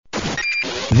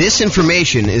This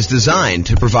information is designed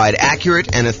to provide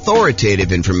accurate and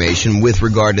authoritative information with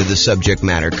regard to the subject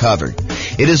matter covered.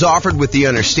 It is offered with the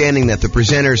understanding that the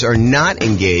presenters are not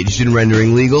engaged in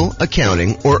rendering legal,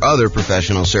 accounting, or other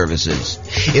professional services.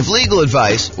 If legal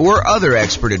advice or other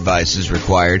expert advice is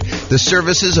required, the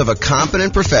services of a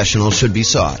competent professional should be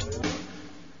sought.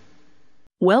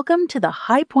 Welcome to the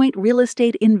High Point Real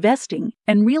Estate Investing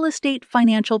and Real Estate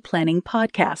Financial Planning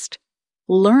Podcast.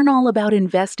 Learn all about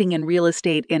investing in real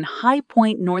estate in High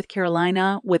Point, North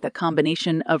Carolina, with a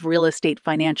combination of real estate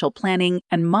financial planning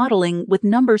and modeling with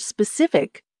numbers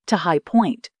specific to High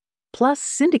Point, plus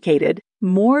syndicated,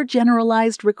 more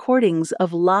generalized recordings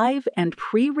of live and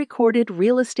pre-recorded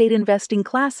real estate investing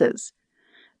classes,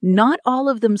 not all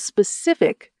of them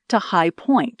specific to High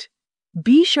Point.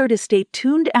 Be sure to stay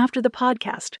tuned after the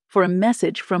podcast for a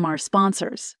message from our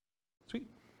sponsors. Sweet.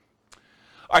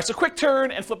 All right, so quick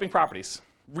turn and flipping properties.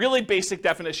 Really basic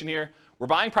definition here. We're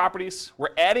buying properties, we're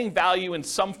adding value in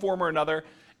some form or another,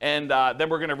 and then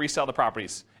we're going to resell the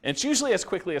properties. And it's usually as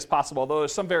quickly as possible, although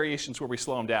there's some variations where we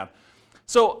slow them down.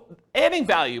 So adding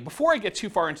value, before I get too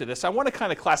far into this, I want to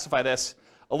kind of classify this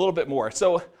a little bit more.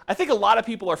 So I think a lot of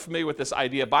people are familiar with this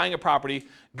idea, buying a property,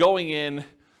 going in,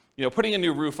 putting a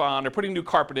new roof on or putting new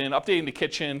carpet in, updating the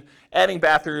kitchen, adding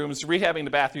bathrooms, rehabbing the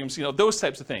bathrooms, those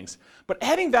types of things. But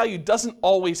adding value doesn't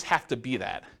always have to be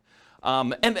that.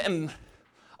 And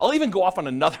I'll even go off on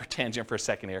another tangent for a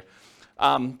second here.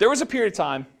 There was a period of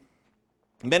time,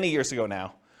 many years ago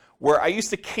now, where I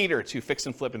used to cater to fix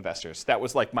and flip investors. That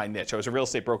was like my niche. I was a real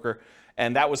estate broker,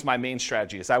 and that was my main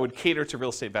strategy, is I would cater to real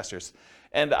estate investors.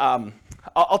 And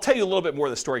I'll tell you a little bit more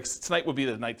of the story, because tonight would be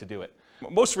the night to do it.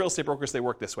 Most real estate brokers, they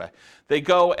work this way. They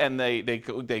go and they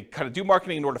kind of do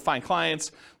marketing in order to find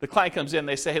clients. The client comes in,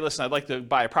 they say, hey, listen, I'd like to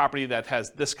buy a property that has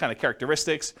this kind of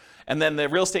characteristics. And then the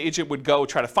real estate agent would go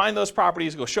try to find those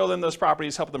properties, go show them those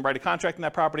properties, help them write a contract in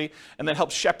that property, and then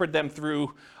help shepherd them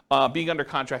through being under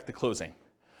contract to closing.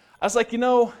 I was like,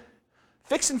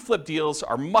 fix and flip deals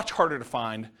are much harder to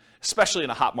find, especially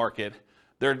in a hot market.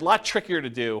 They're a lot trickier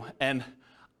to do, and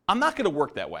I'm not going to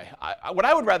work that way. What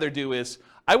I would rather do is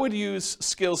I would use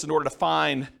skills in order to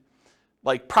find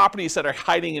properties that are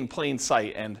hiding in plain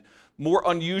sight and more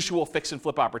unusual fix and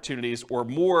flip opportunities, or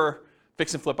more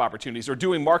fix and flip opportunities, or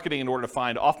doing marketing in order to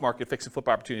find off-market fix and flip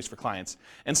opportunities for clients.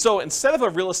 And so instead of a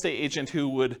real estate agent who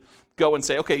would go and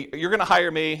say, okay, you're going to hire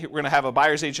me, we're going to have a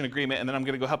buyer's agent agreement, and then I'm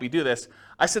going to go help you do this,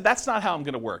 I said, that's not how I'm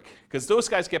going to work, because those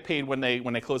guys get paid when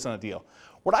they close on a deal.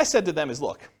 What I said to them is,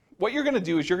 look, what you're going to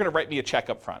do is you're going to write me a check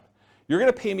up front. You're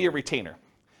going to pay me a retainer.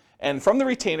 And from the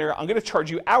retainer, I'm going to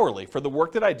charge you hourly for the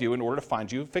work that I do in order to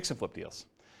find you fix and flip deals.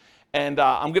 And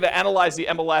I'm going to analyze the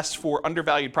MLS for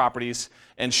undervalued properties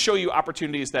and show you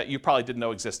opportunities that you probably didn't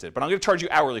know existed. But I'm going to charge you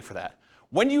hourly for that.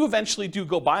 When you eventually do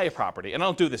go buy a property, and I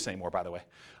don't do this anymore, by the way,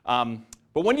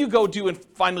 but when you go do and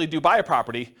finally do buy a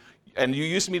property, and you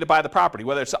use me to buy the property,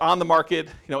 whether it's on the market,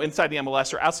 inside the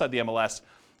MLS or outside the MLS,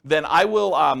 then I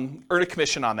will earn a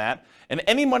commission on that. And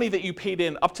any money that you paid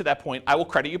in up to that point, I will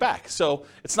credit you back. So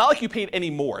it's not like you paid any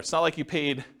more. It's not like you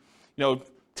paid,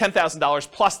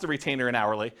 $10,000 plus the retainer and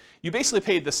hourly. You basically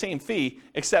paid the same fee,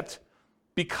 except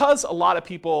because a lot of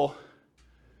people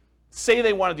say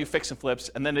they want to do fix and flips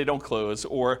and then they don't close,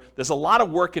 or there's a lot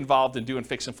of work involved in doing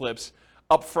fix and flips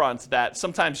up front, that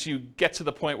sometimes you get to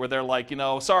the point where they're like,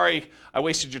 sorry, I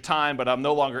wasted your time, but I'm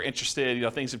no longer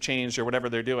interested, things have changed or whatever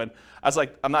they're doing. I was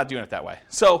like, I'm not doing it that way.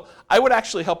 So I would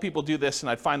actually help people do this, and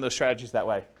I'd find those strategies that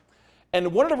way.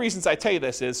 And one of the reasons I tell you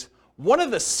this is, one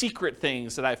of the secret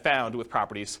things that I found with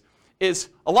properties is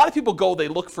a lot of people they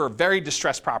look for very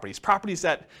distressed properties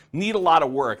that need a lot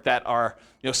of work, that are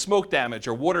smoke damage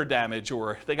or water damage,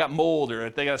 or they got mold, or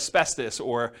they got asbestos,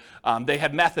 or they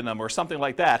had meth in them or something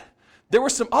like that. There were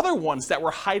some other ones that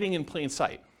were hiding in plain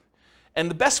sight.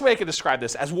 And the best way I could describe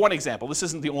this, as one example, this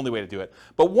isn't the only way to do it,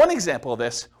 but one example of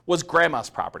this was grandma's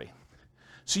property.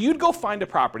 So you'd go find a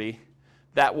property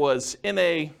that was in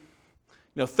a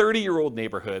 30-year-old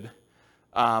neighborhood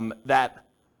that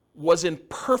was in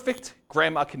perfect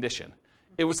grandma condition.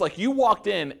 It was like you walked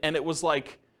in and it was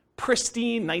like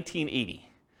pristine 1980.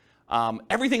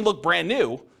 Everything looked brand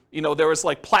new. There was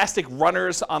plastic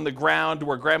runners on the ground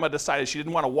where grandma decided she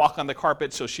didn't want to walk on the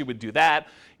carpet, so she would do that.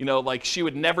 She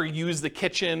would never use the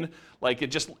kitchen.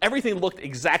 Everything looked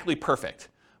exactly perfect.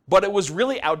 But it was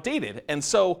really outdated. And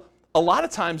so a lot of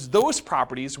times those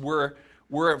properties were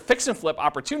fix and flip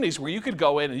opportunities where you could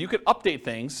go in and you could update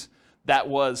things that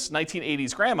was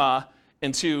 1980s grandma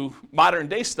into modern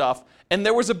day stuff, and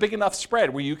there was a big enough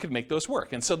spread where you could make those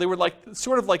work. And so they were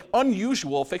sort of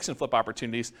unusual fix and flip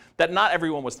opportunities that not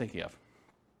everyone was thinking of.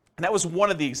 And that was one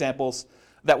of the examples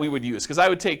that we would use. Because I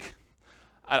would take,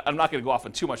 I'm not going to go off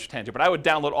on too much tangent, but I would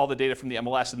download all the data from the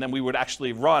MLS, and then we would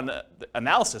actually run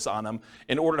analysis on them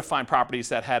in order to find properties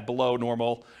that had below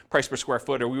normal price per square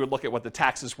foot, or we would look at what the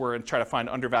taxes were and try to find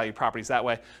undervalued properties that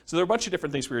way. So there are a bunch of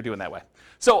different things we were doing that way.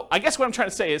 So I guess what I'm trying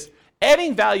to say is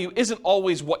adding value isn't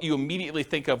always what you immediately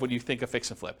think of when you think of fix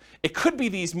and flip. It could be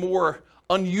these more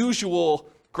unusual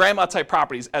grandma type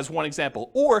properties as one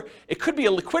example, or it could be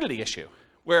a liquidity issue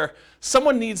where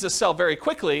someone needs to sell very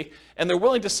quickly and they're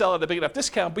willing to sell at a big enough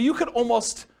discount, but you could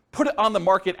almost put it on the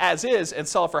market as is and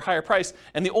sell it for a higher price.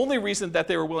 And the only reason that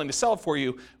they were willing to sell it for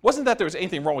you wasn't that there was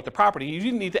anything wrong with the property. You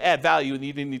didn't need to add value and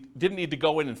you didn't need to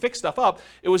go in and fix stuff up.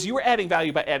 It was you were adding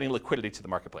value by adding liquidity to the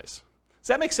marketplace. Does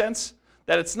that make sense?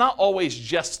 That it's not always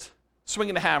just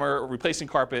swinging the hammer, or replacing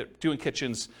carpet, doing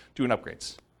kitchens, doing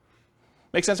upgrades.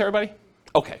 Make sense, everybody?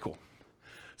 Okay, cool.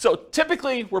 So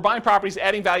typically, we're buying properties,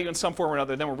 adding value in some form or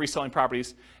another, then we're reselling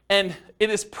properties, and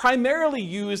it is primarily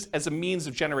used as a means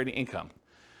of generating income.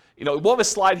 We'll have a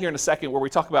slide here in a second where we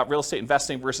talk about real estate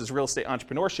investing versus real estate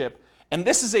entrepreneurship, and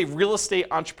this is a real estate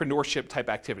entrepreneurship type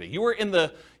activity. You're in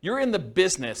the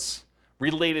business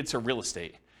related to real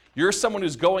estate. You're someone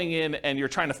who's going in and you're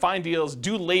trying to find deals,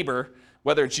 do labor,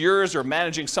 whether it's yours or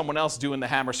managing someone else doing the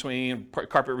hammer swinging,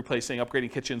 carpet replacing,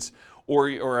 upgrading kitchens,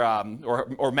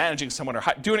 or managing someone, or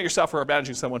doing it yourself, or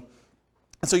managing someone.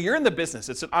 And so you're in the business.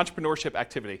 It's an entrepreneurship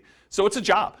activity. So it's a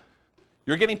job.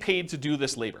 You're getting paid to do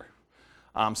this labor.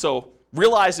 So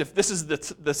realize if this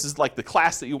is like the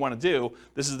class that you want to do,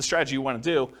 this is the strategy you want to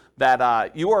do,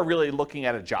 that you are really looking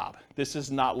at a job. This is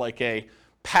not like a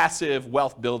passive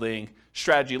wealth building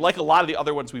strategy like a lot of the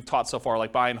other ones we've taught so far,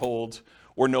 like buy and hold,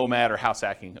 or nomad, or house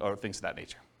hacking, or things of that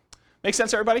nature. Make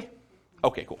sense, everybody?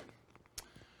 Okay, cool.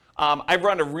 I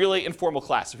run a really informal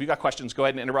class. If you've got questions, go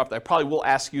ahead and interrupt. I probably will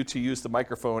ask you to use the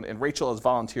microphone, and Rachel has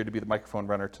volunteered to be the microphone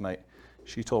runner tonight.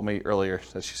 She told me earlier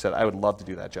that she said, I would love to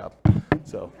do that job.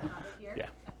 So, yeah,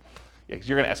 because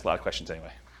you're going to ask a lot of questions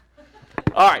anyway.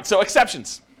 All right, so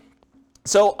exceptions.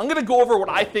 So I'm going to go over what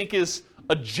I think is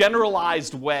a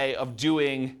generalized way of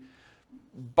doing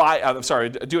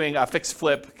fix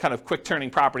flip, kind of quick turning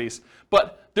properties.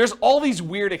 But there's all these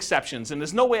weird exceptions, and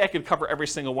there's no way I could cover every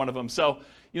single one of them. So,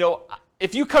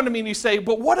 if you come to me and you say,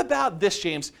 but what about this,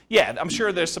 James? Yeah, I'm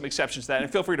sure there's some exceptions to that,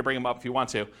 and feel free to bring them up if you want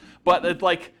to. But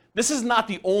this is not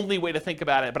the only way to think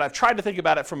about it, but I've tried to think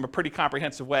about it from a pretty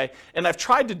comprehensive way, and I've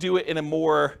tried to do it in a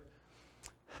more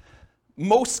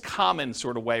most common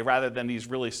sort of way rather than these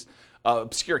really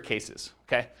obscure cases,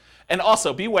 okay? And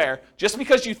also, beware, just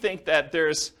because you think that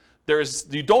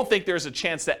you don't think there's a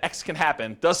chance that X can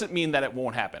happen doesn't mean that it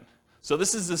won't happen. So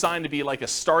this is designed to be like a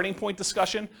starting point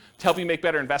discussion to help you make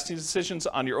better investing decisions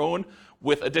on your own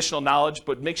with additional knowledge,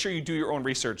 but make sure you do your own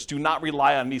research. Do not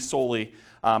rely on me solely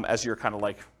as your kind of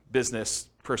like business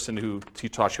person who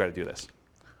taught you how to do this.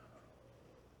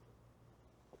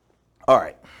 All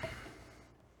right.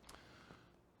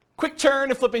 Quick turn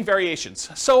and flipping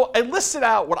variations. So I listed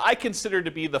out what I consider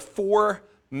to be the 4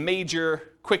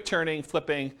 major quick turning,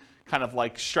 flipping kind of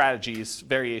like strategies,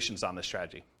 variations on this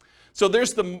strategy. So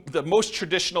there's the most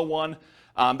traditional one.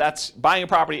 That's buying a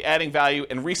property, adding value,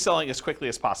 and reselling as quickly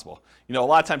as possible. A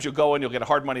lot of times you'll go in, you'll get a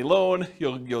hard money loan,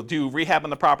 you'll do rehab on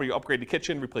the property, you'll upgrade the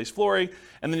kitchen, replace flooring,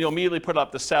 and then you'll immediately put it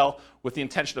up to sell with the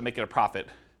intention of making a profit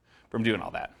from doing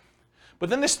all that. But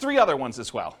then there's 3 other ones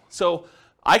as well. So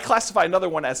I classify another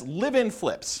one as live-in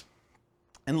flips.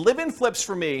 And live-in flips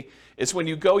for me is when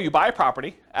you buy a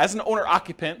property as an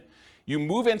owner-occupant, you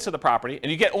move into the property,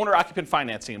 and you get owner-occupant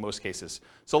financing in most cases.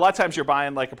 So a lot of times you're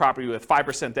buying like a property with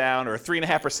 5% down, or a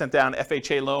 3.5% down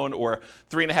FHA loan, or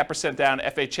 3.5% down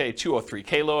FHA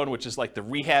 203K loan, which is like the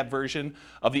rehab version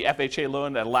of the FHA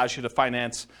loan that allows you to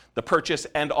finance the purchase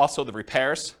and also the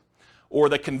repairs. Or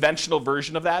the conventional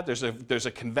version of that, there's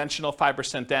a conventional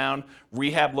 5% down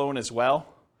rehab loan as well.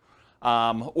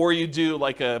 Or you do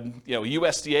like a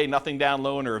USDA nothing down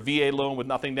loan or a VA loan with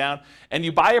nothing down, and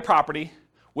you buy a property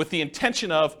with the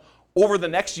intention of, over the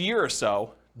next year or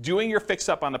so, doing your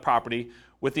fix-up on the property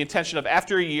with the intention of,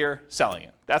 after a year, selling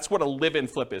it. That's what a live-in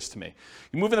flip is to me.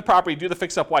 You move in the property, do the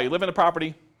fix-up while you live in the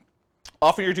property,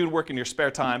 often you're doing work in your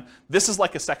spare time. This is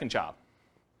like a second job.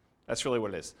 That's really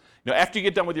what it is. After you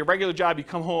get done with your regular job, you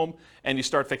come home and you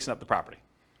start fixing up the property.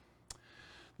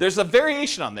 There's a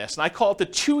variation on this, and I call it the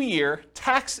 2-year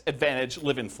tax advantage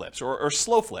live-in flips, or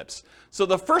slow flips. So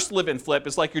the first live-in flip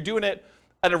is like you're doing it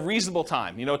at a reasonable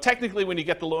time. Technically when you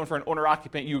get the loan for an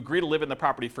owner-occupant, you agree to live in the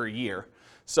property for a year.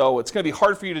 So it's going to be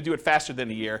hard for you to do it faster than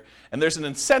a year. And there's an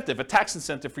incentive, a tax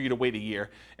incentive for you to wait a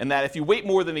year. And that if you wait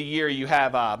more than a year, you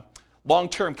have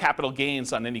long-term capital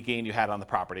gains on any gain you had on the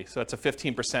property. So that's a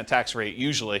 15% tax rate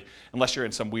usually, unless you're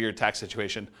in some weird tax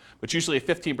situation, but usually a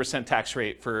 15% tax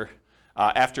rate for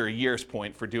after a year's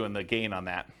point for doing the gain on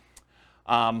that.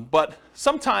 But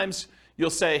sometimes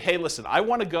you'll say, hey, listen, I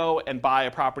want to go and buy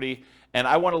a property and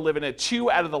I want to live in it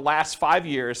 2 out of the last 5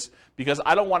 years because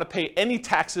I don't want to pay any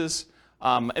taxes,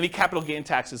 any capital gain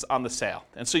taxes on the sale.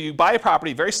 And so you buy a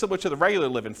property very similar to the regular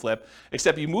live and flip,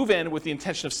 except you move in with the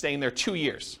intention of staying there 2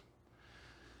 years.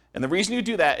 And the reason you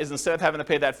do that is instead of having to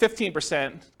pay that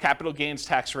 15% capital gains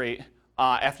tax rate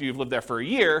after you've lived there for a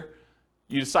year,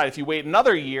 you decide if you wait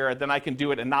another year, then I can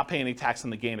do it and not pay any tax on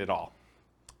the gain at all.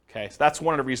 Okay, so that's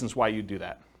one of the reasons why you do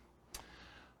that.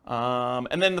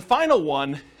 And then the final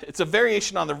one, it's a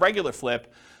variation on the regular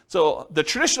flip. So the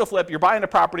traditional flip, you're buying a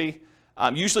property,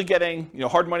 usually getting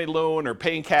hard money loan or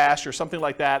paying cash or something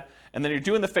like that, and then you're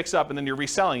doing the fix up and then you're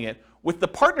reselling it. With the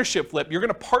partnership flip, you're going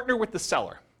to partner with the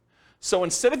seller. So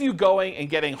instead of you going and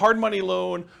getting hard money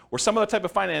loan or some other type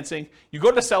of financing, you go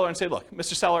to the seller and say, look,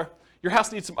 Mr. Seller, your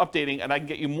house needs some updating and I can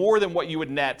get you more than what you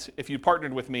would net if you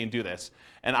partnered with me and do this.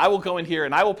 And I will go in here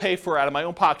and I will pay for out of my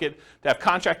own pocket to have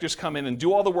contractors come in and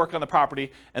do all the work on the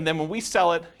property. And then when we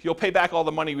sell it, you'll pay back all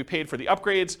the money we paid for the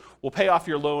upgrades, we'll pay off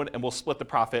your loan and we'll split the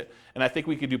profit. And I think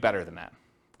we could do better than that.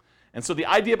 And so the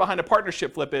idea behind a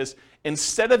partnership flip is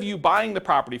instead of you buying the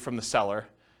property from the seller,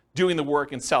 doing the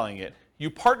work and selling it, you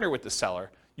partner with the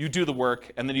seller, you do the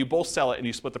work, and then you both sell it and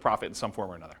you split the profit in some form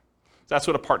or another. So that's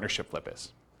what a partnership flip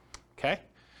is. Okay?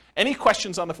 Any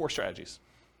questions on the 4 strategies?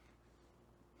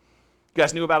 You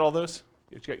guys knew about all those?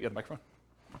 You have the microphone?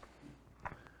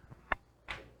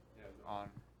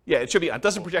 Yeah, it should be on. It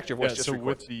doesn't project your voice. Just so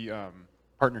records. With the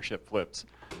partnership flips,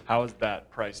 how is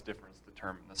that price difference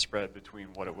determined, the spread between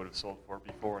what it would have sold for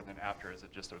before and then after? Is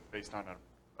it just based on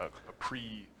a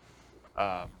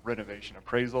pre-renovation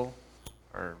appraisal?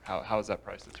 Or how is that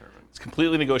price determined? It's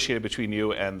completely negotiated between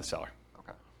you and the seller.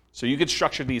 Okay. So you can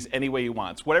structure these any way you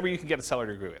want. It's whatever you can get a seller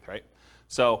to agree with, right?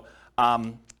 So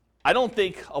I don't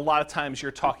think a lot of times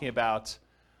you're talking about,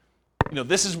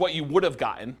 this is what you would have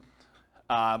gotten,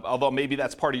 although maybe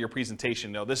that's part of your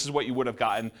presentation. This is what you would have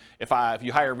gotten if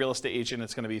you hire a real estate agent.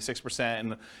 It's going to be 6%,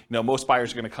 and most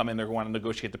buyers are going to come in. They're going to want to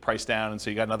negotiate the price down, and so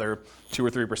you got another 2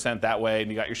 or 3% that way, and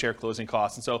you got your share closing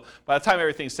costs. And so by the time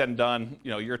everything's said and done,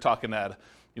 you're talking at a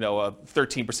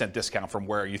 13% discount from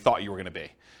where you thought you were going to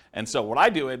be. And so what I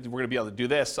do is we're going to be able to do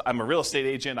this. I'm a real estate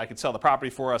agent. I can sell the property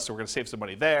for us, so we're going to save some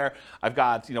money there. I've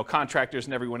got contractors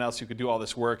and everyone else who could do all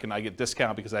this work, and I get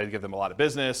discount because I give them a lot of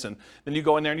business. And then you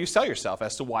go in there and you sell yourself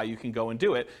as to why you can go and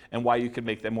do it and why you can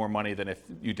make them more money than if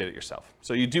you did it yourself.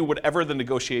 So you do whatever the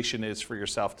negotiation is for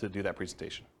yourself to do that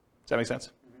presentation. Does that make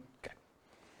sense? Mm-hmm. Okay.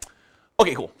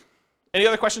 Okay, cool. Any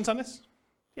other questions on this?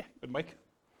 Yeah, good, Mike.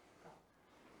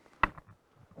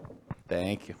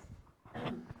 Thank you.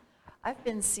 I've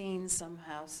been seeing some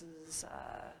houses,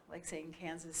 like say in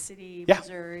Kansas City, Yeah.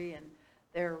 Missouri, and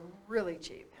they're really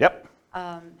cheap. Yep.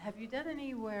 Have you done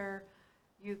any where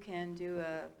you can do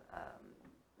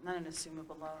not an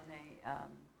assumable loan,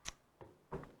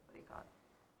 what do you call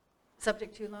it?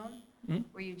 Subject to loan, Mm-hmm.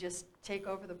 where you just take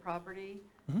over the property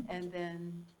and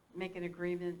then make an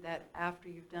agreement that after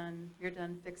you're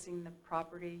done fixing the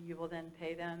property, you will then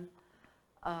pay them.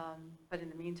 But in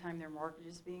the meantime, their mortgage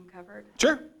is being covered.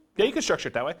 Sure. Yeah, you can structure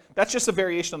it that way. That's just a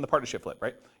variation on the partnership flip,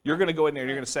 right? You're going to go in there and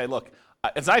you're going to say, look,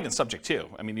 it's not even subject to.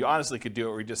 I mean, you honestly could do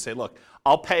it where you just say, look,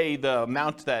 I'll pay the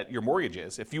amount that your mortgage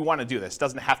is. If you want to do this, it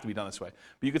doesn't have to be done this way.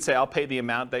 But you could say, I'll pay the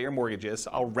amount that your mortgage is.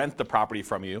 I'll rent the property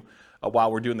from you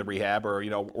while we're doing the rehab, or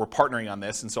we're partnering on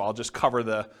this, and so I'll just cover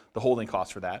the holding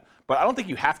costs for that. But I don't think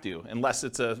you have to, unless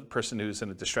it's a person who's in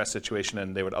a distressed situation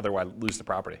and they would otherwise lose the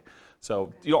property.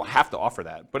 So you don't have to offer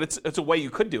that, but it's a way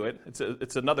you could do it.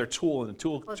 It's another tool in the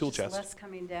tool Just chest. less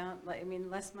coming down,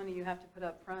 less money you have to put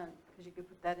up front, because you could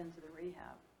put that into the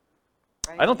rehab,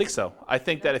 right? I don't think so. I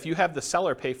think that if you have the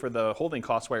seller pay for the holding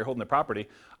costs while you're holding the property,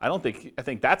 I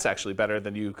think that's actually better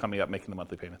than you coming up making the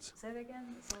monthly payments. Say that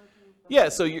again? Yeah,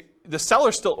 so the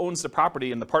seller still owns the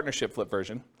property in the partnership flip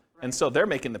version, and so they're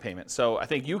making the payment. So I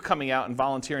think you coming out and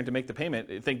volunteering to make the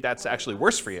payment, I think that's actually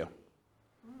worse for you.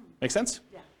 Make sense?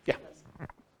 Yeah. Yeah.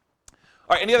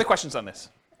 All right, any other questions on this?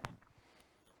 Do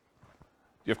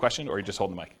you have a question, or are you just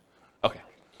holding the mic? Okay.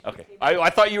 I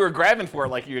thought you were grabbing for it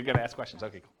like you were going to ask questions.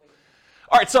 Okay, cool.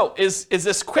 All right, so is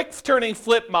this quick turning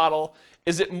flip model,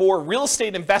 is it more real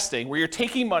estate investing where you're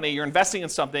taking money, you're investing in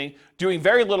something, doing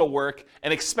very little work,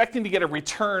 and expecting to get a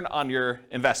return on your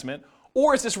investment?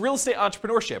 Or is this real estate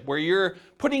entrepreneurship where you're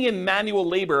putting in manual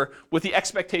labor with the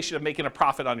expectation of making a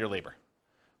profit on your labor?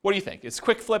 What do you think? Is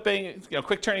quick flipping,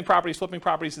 quick turning properties, flipping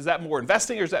properties, is that more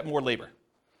investing or is that more labor?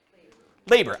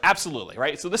 Labor, absolutely,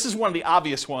 right? So this is one of the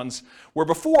obvious ones where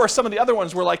before some of the other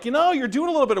ones were like, you're doing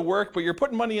a little bit of work, but you're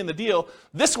putting money in the deal.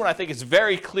 This one I think is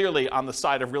very clearly on the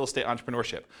side of real estate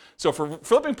entrepreneurship. So for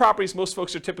flipping properties, most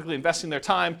folks are typically investing their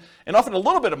time and often a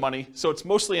little bit of money, so it's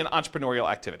mostly an entrepreneurial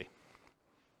activity.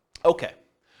 Okay,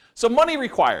 so money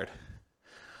required.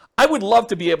 I would love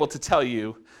to be able to tell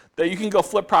you that you can go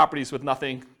flip properties with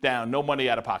nothing down, no money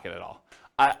out of pocket at all.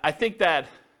 I think that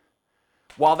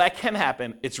while that can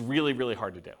happen, it's really, really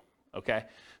hard to do, okay?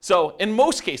 So in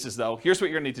most cases, though, here's what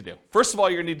you're going to need to do. First of all,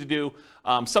 you're going to need to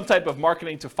do some type of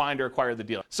marketing to find or acquire the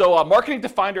deal. So marketing to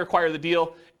find or acquire the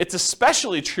deal, it's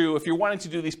especially true if you're wanting to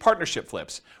do these partnership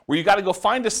flips, where you got to go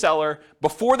find a seller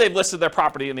before they've listed their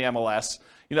property in the MLS,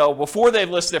 before they've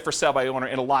listed it for sale by owner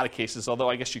in a lot of cases, although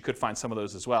I guess you could find some of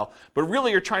those as well. But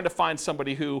really, you're trying to find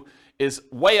somebody who is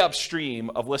way upstream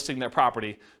of listing their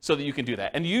property so that you can do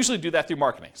that. And you usually do that through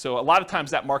marketing. So a lot of times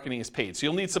that marketing is paid. So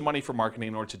you'll need some money for marketing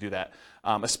in order to do that,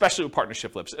 especially with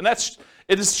partnership flips. And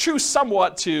it is true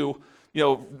somewhat to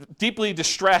deeply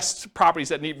distressed properties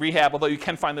that need rehab, although you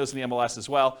can find those in the MLS as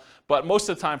well. But most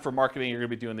of the time for marketing, you're going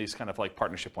to be doing these kind of like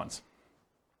partnership ones.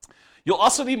 You'll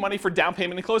also need money for down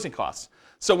payment and closing costs.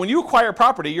 So when you acquire a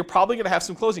property, you're probably going to have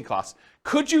some closing costs.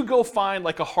 Could you go find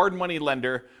like a hard money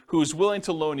lender who's willing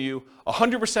to loan you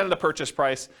 100% of the purchase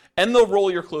price, and they'll roll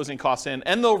your closing costs in,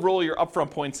 and they'll roll your upfront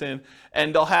points in,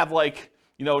 and they'll have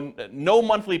no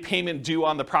monthly payment due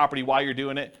on the property while you're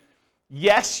doing it?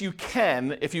 Yes, you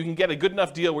can if you can get a good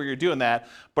enough deal where you're doing that,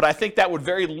 but I think that would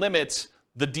very limit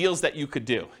the deals that you could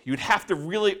do. You'd have to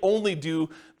really only do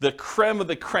the creme of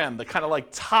the creme, the kind of like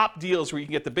top deals where you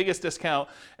can get the biggest discount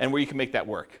and where you can make that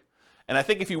work. And I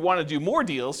think if you want to do more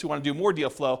deals, you want to do more deal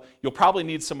flow, you'll probably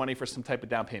need some money for some type of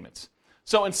down payments.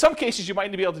 So in some cases, you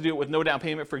might be able to do it with no down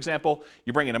payment. For example,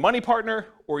 you bring in a money partner,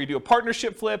 or you do a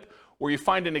partnership flip, or you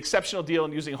find an exceptional deal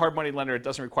and using a hard money lender, it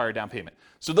doesn't require a down payment.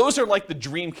 So those are like the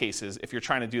dream cases if you're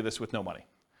trying to do this with no money.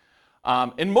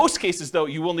 In most cases, though,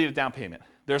 you will need a down payment.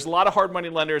 There's a lot of hard money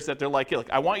lenders that they're like, hey, look,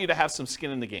 I want you to have some skin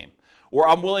in the game. Or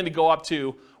I'm willing to go up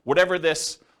to whatever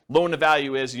this loan to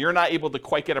value is. You're not able to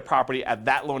quite get a property at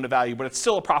that loan to value, but it's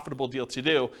still a profitable deal to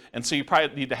do. And so you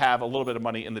probably need to have a little bit of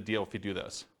money in the deal if you do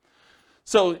those.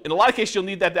 So in a lot of cases, you'll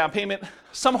need that down payment.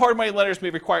 Some hard money lenders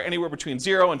may require anywhere between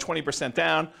 0 and 20%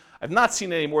 down. I've not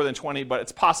seen any more than 20, but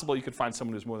it's possible you could find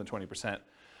someone who's more than 20%.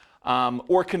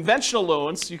 Or conventional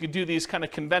loans, you could do these kind of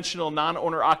conventional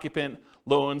non-owner occupant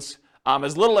loans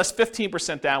as little as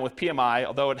 15% down with PMI,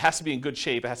 although it has to be in good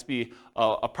shape. It has to be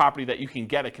a property that you can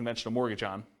get a conventional mortgage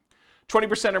on.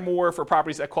 20% or more for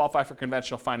properties that qualify for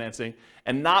conventional financing,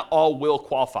 and not all will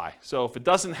qualify. So if it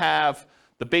doesn't have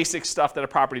the basic stuff that a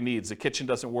property needs, the kitchen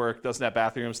doesn't work, doesn't have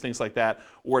bathrooms, things like that,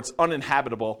 or it's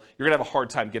uninhabitable, you're going to have a hard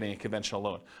time getting a conventional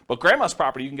loan. But grandma's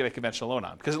property, you can get a conventional loan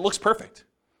on because it looks perfect.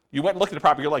 You went and looked at the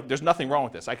property, you're like, there's nothing wrong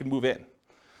with this. I can move in.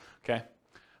 Okay.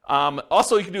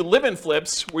 Also, you can do live-in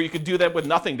flips where you could do that with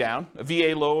nothing down, a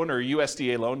VA loan or a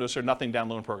USDA loan. Those are nothing down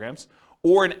loan programs.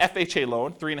 Or an FHA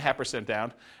loan, 3.5%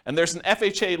 down. And there's an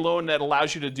FHA loan that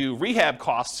allows you to do rehab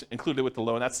costs included with the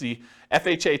loan. That's the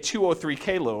FHA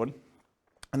 203K loan.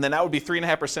 And then that would be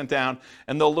 3.5% down.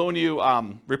 And they'll loan you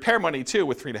repair money too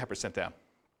with 3.5% down.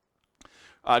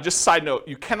 Just a side note,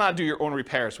 you cannot do your own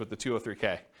repairs with the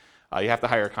 203K. You have to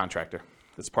hire a contractor.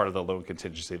 That's part of the loan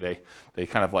contingency. They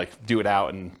kind of like do it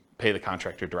out and pay the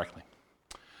contractor directly.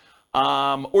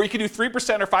 Or you can do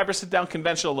 3% or 5% down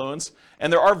conventional loans.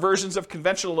 And there are versions of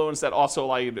conventional loans that also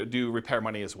allow you to do repair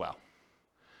money as well.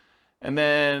 And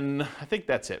then I think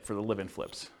that's it for the live-in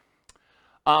flips.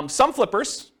 Some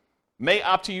flippers may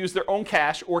opt to use their own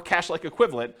cash or cash-like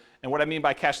equivalent. And what I mean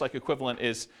by cash-like equivalent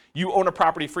is you own a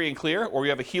property free and clear, or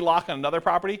you have a HELOC on another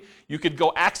property. You could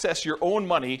go access your own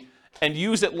money and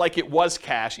use it like it was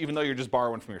cash, even though you're just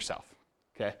borrowing from yourself.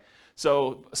 Okay?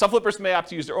 So some flippers may opt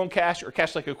to use their own cash or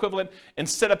cash-like equivalent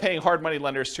instead of paying hard money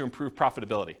lenders to improve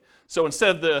profitability. So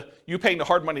instead of you paying the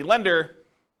hard money lender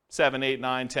 7, 8,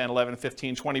 9, 10, 11,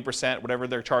 15, 20%, whatever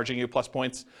they're charging you plus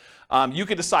points, you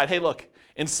could decide, hey, look,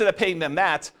 instead of paying them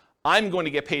that, I'm going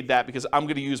to get paid that because I'm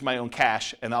going to use my own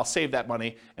cash and I'll save that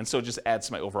money, and so it just adds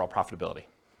to my overall profitability.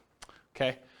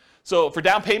 Okay? So for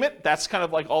down payment, that's kind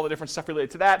of like all the different stuff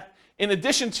related to that. In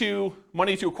addition to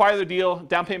money to acquire the deal,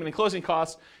 down payment and closing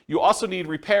costs, you also need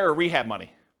repair or rehab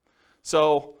money.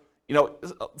 So,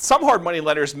 some hard money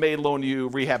lenders may loan you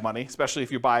rehab money, especially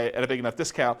if you buy it at a big enough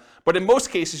discount. But in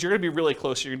most cases, you're going to be really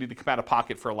close. You're going to need to come out of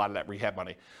pocket for a lot of that rehab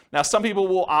money. Now, some people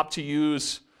will opt to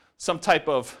use some type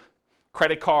of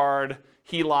credit card,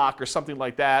 HELOC, or something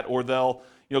like that, or they'll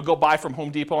go buy from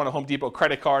Home Depot on a Home Depot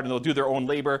credit card, and they'll do their own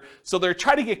labor. So they're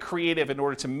trying to get creative in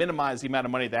order to minimize the amount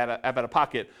of money they have out of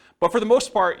pocket. But for the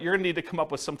most part, you're going to need to come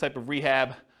up with some type of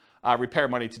rehab, repair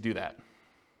money to do that.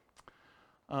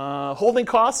 Holding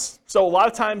costs. So a lot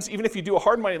of times, even if you do a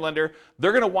hard money lender,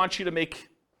 they're going to want you to make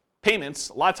payments.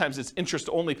 A lot of times it's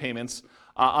interest-only payments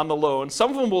on the loan.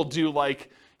 Some of them will do like,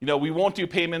 we won't do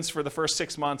payments for the first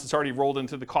 6 months. It's already rolled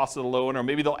into the cost of the loan, or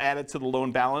maybe they'll add it to the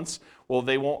loan balance. Well,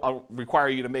 they won't require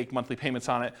you to make monthly payments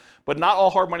on it. But not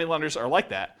all hard money lenders are like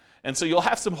that. And so you'll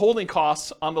have some holding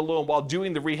costs on the loan while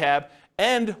doing the rehab.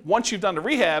 And once you've done the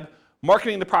rehab,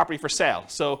 marketing the property for sale.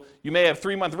 So you may have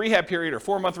 3-month rehab period, or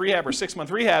 4-month rehab, or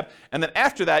 6-month rehab, and then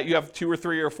after that you have 2 or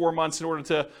 3 or 4 months in order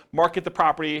to market the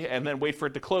property and then wait for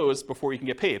it to close before you can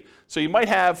get paid. So you might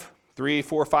have 3,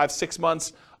 4, 5, 6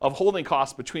 months of holding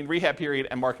costs between rehab period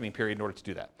and marketing period in order to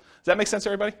do that. Does that make sense,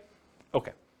 everybody?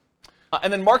 Okay.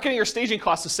 And then marketing or staging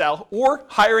costs to sell, or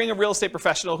hiring a real estate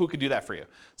professional who could do that for you.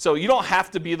 So you don't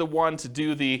have to be the one to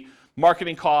do the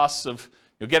marketing costs of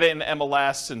get it in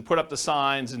MLS and put up the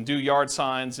signs and do yard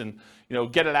signs and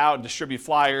get it out and distribute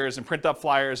flyers and print up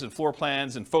flyers and floor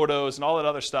plans and photos and all that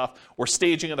other stuff, or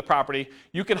staging of the property.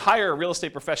 You can hire a real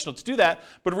estate professional to do that,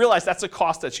 but realize that's a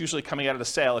cost that's usually coming out of the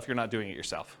sale if you're not doing it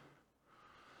yourself.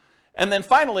 And then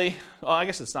finally, I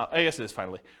guess it is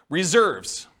finally,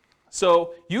 reserves.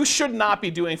 So you should not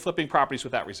be doing flipping properties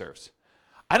without reserves.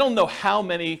 I don't know how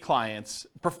many clients,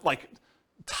 like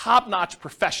top-notch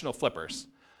professional flippers,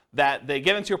 that they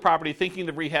get into a property thinking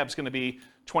the rehab's going to be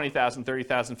 $20,000,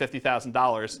 $30,000,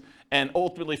 $50,000, and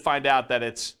ultimately find out that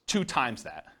it's 2 times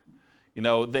that.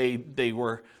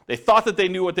 They thought that they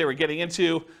knew what they were getting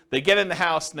into. They get in the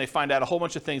house and they find out a whole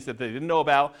bunch of things that they didn't know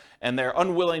about, and they're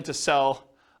unwilling to sell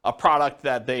a product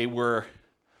that they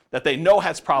know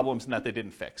has problems and that they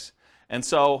didn't fix. And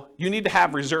so you need to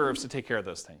have reserves to take care of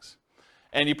those things.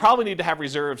 And you probably need to have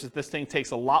reserves if this thing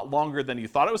takes a lot longer than you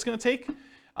thought it was going to take.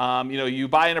 You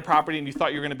buy in a property and you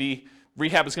thought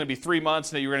rehab is going to be 3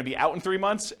 months, and you're going to be out in 3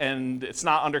 months, and it's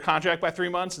not under contract by 3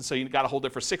 months, and so you got to hold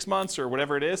it for 6 months or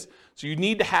whatever it is. So you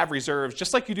need to have reserves,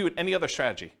 just like you do with any other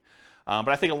strategy. But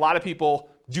I think a lot of people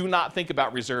do not think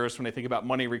about reserves when they think about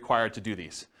money required to do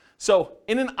these. So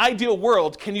in an ideal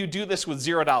world, can you do this with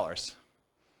 $0?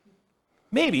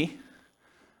 Maybe.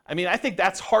 I think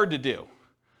that's hard to do.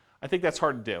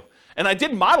 And I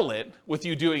did model it with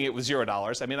you doing it with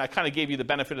 $0. I kind of gave you the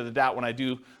benefit of the doubt when I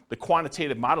do the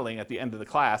quantitative modeling at the end of the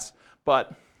class,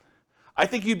 but I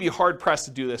think you'd be hard-pressed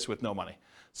to do this with no money.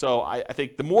 So I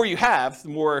think the more you have, the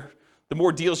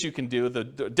more deals you can do, the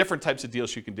different types of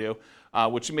deals you can do,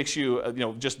 which makes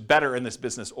you just better in this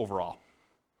business overall.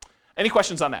 Any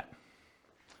questions on that?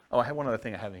 Oh, I have one other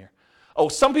thing I have in here. Oh,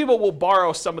 some people will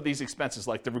borrow some of these expenses,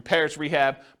 like the repairs,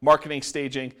 rehab, marketing,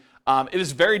 staging. It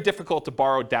is very difficult to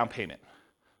borrow down payment.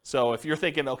 So if you're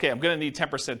thinking, okay, I'm going to need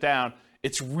 10% down,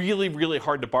 it's really, really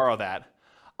hard to borrow that.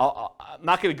 I'm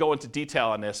not going to go into detail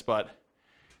on this, but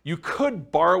you could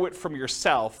borrow it from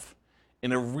yourself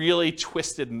in a really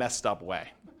twisted, messed up way.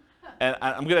 And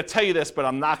I'm going to tell you this, but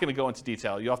I'm not going to go into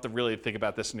detail. You'll have to really think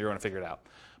about this and you're going to figure it out.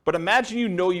 But imagine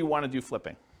you want to do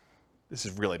flipping. This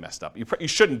is really messed up. You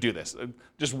shouldn't do this.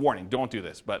 Just warning, don't do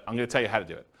this, but I'm going to tell you how to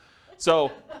do it.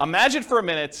 So imagine for a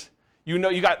minute,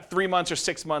 you got 3 months or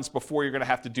 6 months before you're going to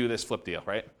have to do this flip deal,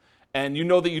 right? And you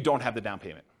know that you don't have the down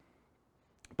payment.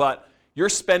 But you're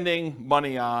spending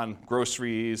money on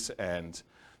groceries and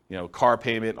car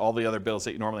payment, all the other bills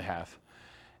that you normally have.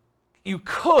 You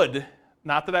could,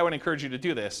 not that I would encourage you to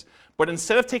do this, but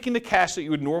instead of taking the cash that you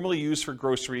would normally use for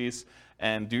groceries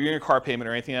and doing your car payment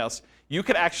or anything else, you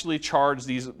could actually charge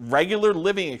these regular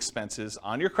living expenses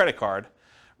on your credit card,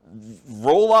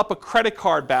 roll up a credit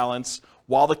card balance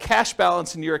while the cash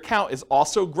balance in your account is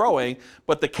also growing,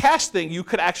 but the cash thing you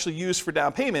could actually use for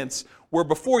down payments, where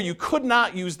before you could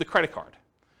not use the credit card.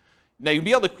 Now you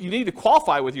need to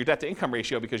qualify with your debt to income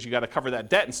ratio because you got to cover that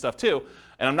debt and stuff too.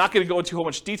 And I'm not going to go into too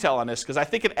much detail on this because I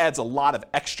think it adds a lot of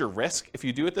extra risk if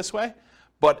you do it this way.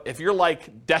 But if you're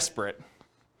like desperate,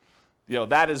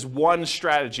 that is one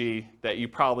strategy that you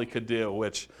probably could do,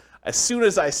 which as soon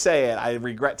as I say it, I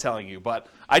regret telling you. But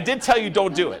I did tell you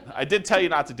don't do it. I did tell you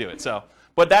not to do it.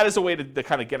 But that is a way to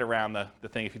kind of get around the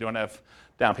thing if you don't have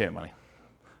down payment money.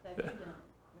 Have you done it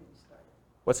when you started?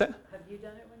 What's that? Have you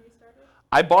done it when you started?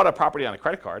 I bought a property on a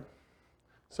credit card.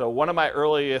 So one of my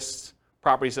earliest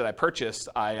properties that I purchased,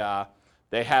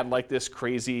 they had like this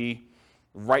crazy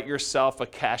write yourself a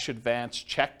cash advance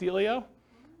check dealio.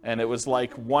 And it was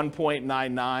like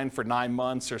 1.99 for 9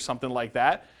 months or something like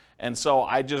that. And so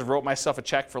I just wrote myself a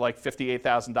check for like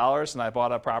 $58,000 and I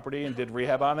bought a property and did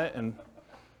rehab on it. And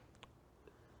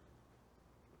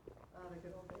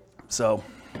So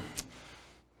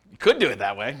you could do it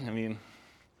that way. I mean,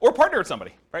 or partner with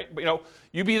somebody, right? But,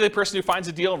 you be the person who finds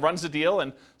a deal and runs the deal,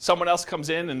 and someone else comes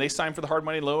in and they sign for the hard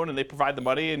money loan and they provide the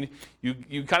money, and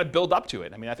you kind of build up to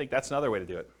it. I mean, I think that's another way to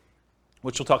do it,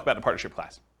 which we'll talk about in a partnership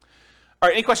class. All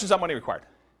right, any questions on money required?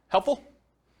 Helpful?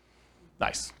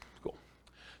 Nice, cool.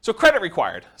 So credit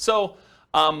required. So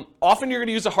often you're going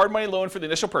to use a hard money loan for the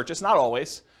initial purchase, not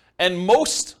always. And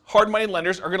most hard money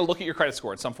lenders are going to look at your credit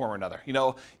score in some form or another.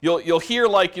 You'll hear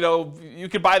like, you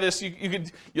could buy this. You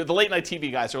could. The late night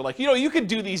TV guys are like, you could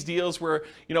do these deals where,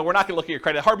 we're not going to look at your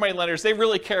credit. Hard money lenders, they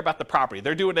really care about the property.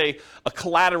 They're doing a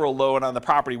collateral loan on the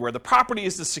property where the property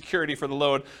is the security for the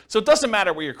loan. So it doesn't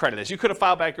matter what your credit is. You could have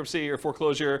filed bankruptcy or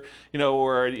foreclosure,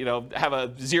 or have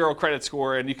a 0 credit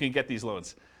score and you can get these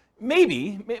loans.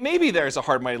 Maybe there's a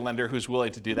hard money lender who's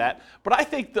willing to do that, but I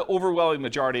think the overwhelming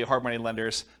majority of hard money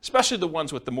lenders, especially the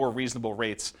ones with the more reasonable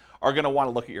rates, are going to want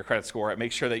to look at your credit score and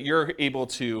make sure that you're able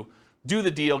to do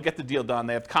the deal, get the deal done.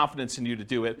 They have confidence in you to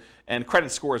do it, and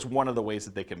credit score is one of the ways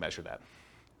that they can measure that.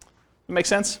 Make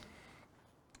sense?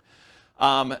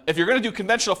 If you're going to do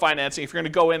conventional financing, if you're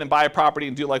going to go in and buy a property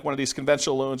and do like one of these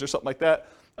conventional loans or something like that,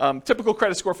 typical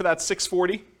credit score for that's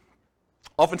 640.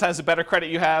 Oftentimes, the better credit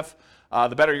you have,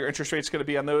 the better your interest rate's going to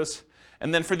be on those.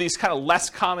 And then for these kind of less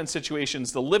common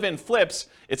situations, the live-in flips,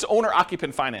 it's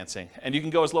owner-occupant financing. And you can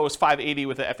go as low as 580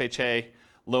 with the FHA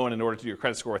loan in order to do your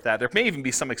credit score with that. There may even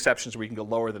be some exceptions where you can go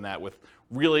lower than that with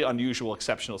really unusual,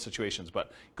 exceptional situations.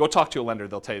 But go talk to a lender.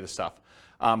 They'll tell you this stuff.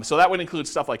 So that would include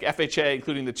stuff like FHA,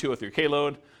 including the 203K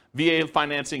loan, VA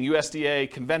financing, USDA,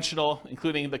 conventional,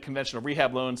 including the conventional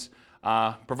rehab loans,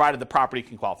 provided the property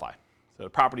can qualify. So the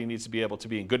property needs to be able to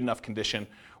be in good enough condition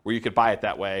where you could buy it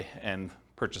that way and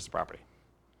purchase the property.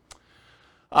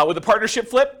 With a partnership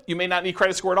flip, you may not need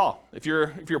credit score at all. If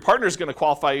your partner is going to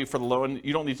qualify you for the loan,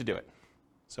 you don't need to do it.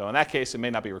 So in that case, it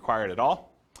may not be required at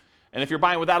all. And if you're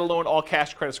buying without a loan, all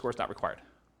cash, credit score is not required.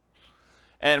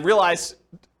 And realize,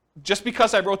 just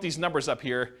because I wrote these numbers up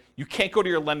here, you can't go to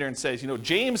your lender and say,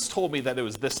 James told me that it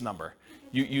was this number.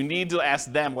 You need to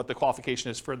ask them what the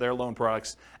qualification is for their loan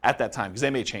products at that time, because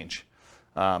they may change.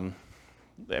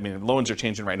 Loans are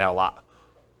changing right now a lot.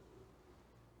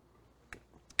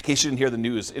 In case you didn't hear the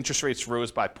news, interest rates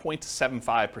rose by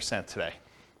 0.75% today.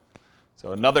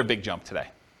 So another big jump today.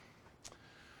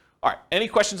 All right, any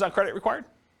questions on credit required?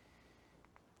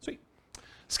 Sweet.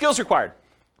 Skills required.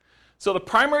 So the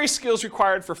primary skills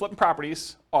required for flipping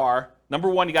properties are, number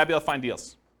one, you got to be able to find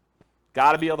deals.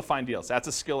 Got to be able to find deals. That's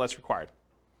a skill that's required.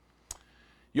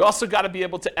 You also got to be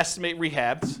able to estimate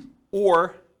rehabs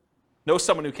or know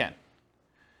someone who can.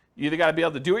 You either got to be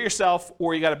able to do it yourself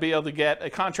or you got to be able to get a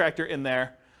contractor in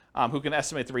there who can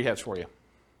estimate the rehabs for you.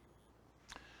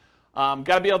 Got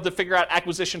to be able to figure out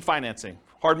acquisition financing,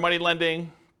 hard money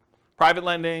lending, private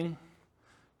lending,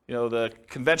 the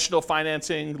conventional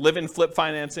financing, live-in flip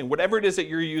financing, whatever it is that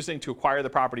you're using to acquire the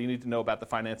property, you need to know about the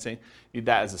financing. You need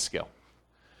that as a skill.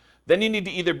 Then you need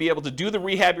to either be able to do the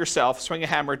rehab yourself, swing a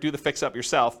hammer, do the fix-up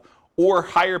yourself, or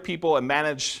hire people and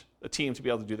manage a team to be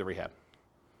able to do the rehab.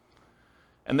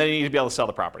 And then you need to be able to sell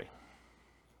the property.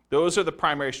 Those are the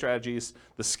primary strategies,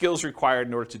 the skills required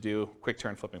in order to do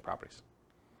quick-turn flipping properties.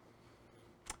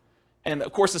 And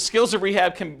of course, the skills of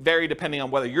rehab can vary depending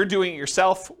on whether you're doing it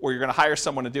yourself or you're going to hire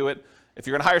someone to do it. If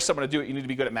you're going to hire someone to do it, you need to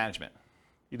be good at management.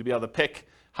 You need to be able to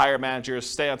hire managers,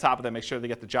 stay on top of them, make sure they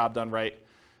get the job done right,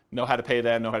 know how to pay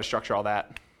them, know how to structure all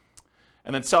that.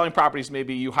 And then selling properties may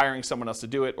be you hiring someone else to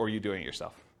do it or you doing it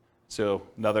yourself. So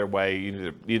another way,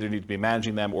 you either need to be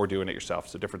managing them or doing it yourself,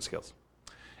 so different skills.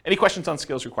 Any questions on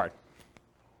skills required?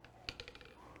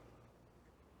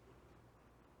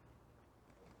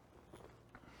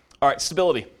 All right,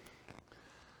 stability.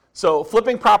 So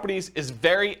flipping properties is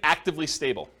very actively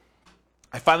stable.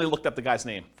 I finally looked up the guy's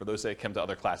name, for those that came to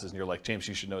other classes and you're like, James,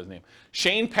 you should know his name.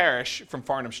 Shane Parrish from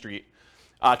Farnham Street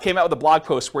came out with a blog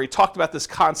post where he talked about this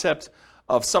concept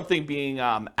of something being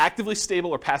actively stable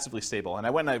or passively stable. And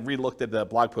I went and I re-looked at the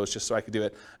blog post just so I could do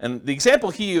it. And the example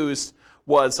he used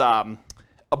was a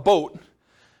boat.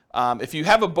 If you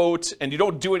have a boat and you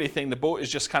don't do anything, the boat is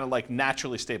just kind of like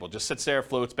naturally stable. Just sits there,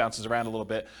 floats, bounces around a little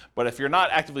bit. But if you're not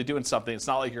actively doing something, it's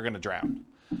not like you're going to drown.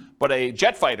 But a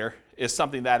jet fighter is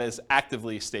something that is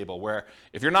actively stable, where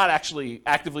if you're not actually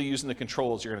actively using the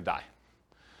controls, you're going to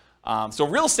die. So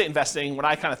real estate investing, when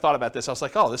I kind of thought about this, I was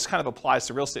like, oh, this kind of applies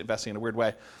to real estate investing in a weird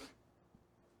way.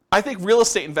 I think real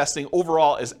estate investing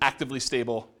overall is actively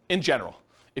stable in general.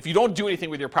 If you don't do anything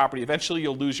with your property, eventually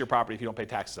you'll lose your property if you don't pay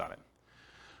taxes on it.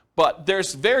 But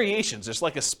there's variations. There's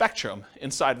like a spectrum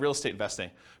inside real estate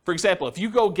investing. For example, if you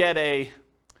go get a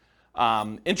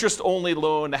interest-only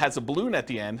loan that has a balloon at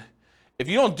the end, if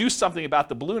you don't do something about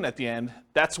the balloon at the end,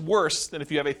 that's worse than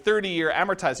if you have a 30-year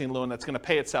amortizing loan that's going to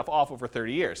pay itself off over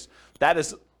 30 years. That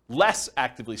is less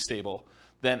actively stable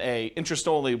than a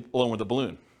interest-only loan with a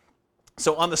balloon.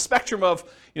 So on the spectrum of,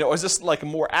 is this like a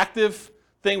more active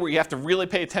thing where you have to really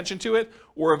pay attention to it,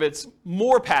 or if it's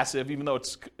more passive, even though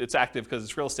it's active because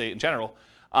it's real estate in general,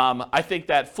 I think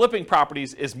that flipping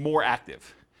properties is more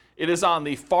active. It is on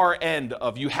the far end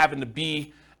of you having to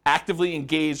be actively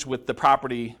engaged with the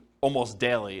property almost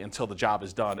daily until the job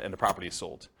is done and the property is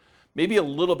sold. Maybe a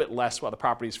little bit less while the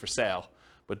property is for sale,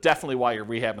 but definitely while you're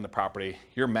rehabbing the property,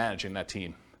 you're managing that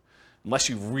team. Unless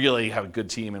you really have a good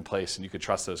team in place and you could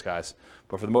trust those guys.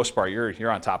 But for the most part,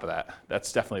 you're on top of that.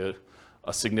 That's definitely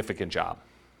a significant job.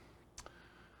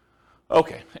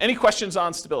 Okay, any questions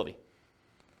on stability?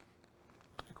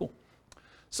 Cool.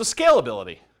 So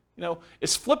scalability.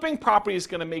 Is flipping properties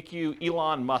going to make you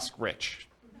Elon Musk rich?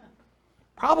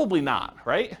 Probably not,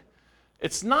 right?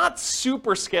 It's not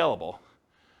super scalable.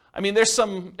 I mean, there's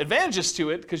some advantages to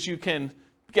it because you can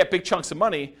get big chunks of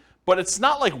money, but it's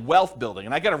not like wealth building.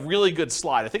 And I got a really good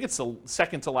slide. I think it's the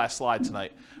second to last slide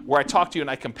tonight, where I talk to you and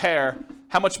I compare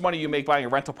how much money you make buying a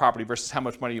rental property versus how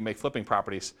much money you make flipping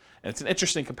properties. And it's an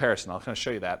interesting comparison. I'll kind of show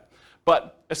you that.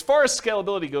 But as far as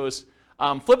scalability goes,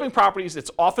 flipping properties, it's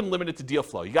often limited to deal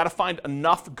flow. You got to find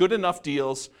good enough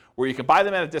deals where you can buy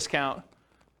them at a discount,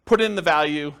 put in the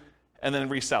value, and then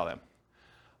resell them.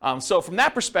 So from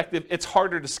that perspective, it's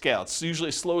harder to scale. It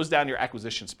usually slows down your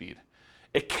acquisition speed.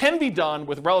 It can be done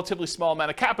with a relatively small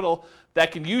amount of capital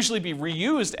that can usually be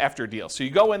reused after a deal. So you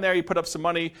go in there, you put up some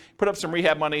money, put up some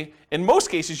rehab money. In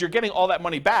most cases, you're getting all that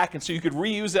money back, and so you could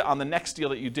reuse it on the next deal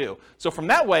that you do. So from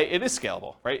that way, it is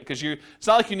scalable, right? Because it's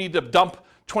not like you need to dump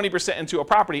 20% into a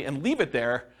property and leave it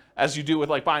there as you do with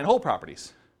like buy and hold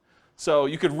properties. So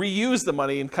you could reuse the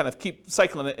money and kind of keep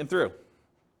cycling it in through.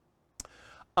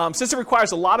 Since it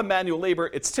requires a lot of manual labor,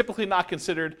 it's typically not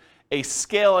considered a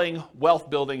scaling wealth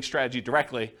building strategy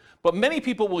directly, but many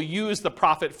people will use the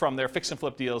profit from their fix and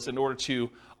flip deals in order to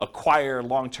acquire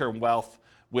long-term wealth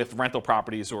with rental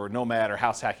properties or nomad or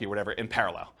house hacking or whatever in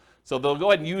parallel. So they'll go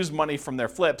ahead and use money from their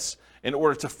flips in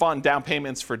order to fund down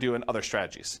payments for doing other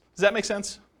strategies. Does that make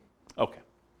sense? Okay.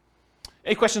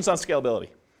 Any questions on scalability?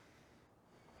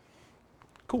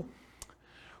 Cool.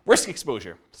 Risk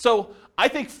exposure. So I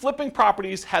think flipping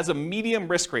properties has a medium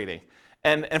risk rating.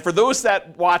 And for those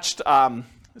that watched,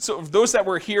 so those that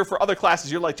were here for other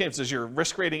classes, you're like, James, does your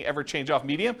risk rating ever change off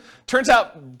medium? Turns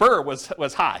out Burr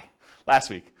was high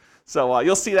last week. So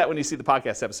you'll see that when you see the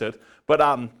podcast episode. But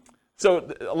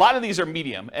so a lot of these are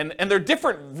medium. And there are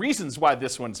different reasons why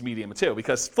this one's medium too,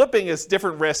 because flipping is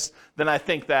different risks than I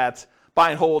think that buy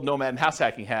and hold, nomad, and house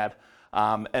hacking had.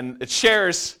 And it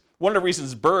shares. One of the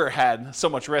reasons Burr had so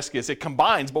much risk is it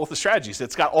combines both the strategies.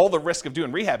 It's got all the risk of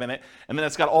doing rehab in it, and then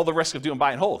it's got all the risk of doing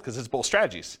buy and hold because it's both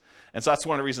strategies. And so that's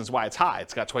one of the reasons why it's high.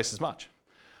 It's got twice as much.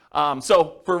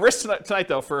 So for risk tonight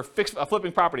though, for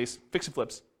flipping properties, fix and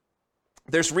flips,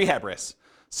 there's rehab risks.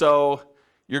 So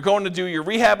you're going to do your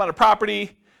rehab on a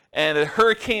property, and a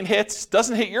hurricane hits,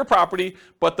 doesn't hit your property,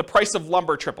 but the price of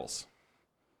lumber triples.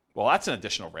 Well, that's an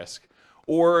additional risk.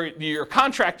 Or your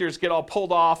contractors get all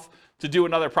pulled off to do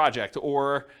another project,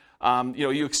 or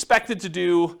you expected to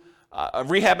do a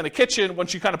rehab in the kitchen.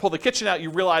 Once you kind of pull the kitchen out,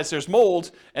 you realize there's mold,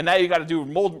 and now you got to do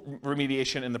mold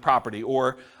remediation in the property.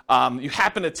 Or you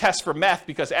happen to test for meth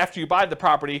because after you buy the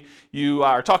property, you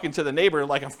are talking to the neighbor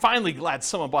like, I'm finally glad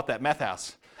someone bought that meth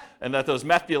house, and that those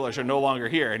meth dealers are no longer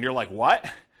here. And you're like, what?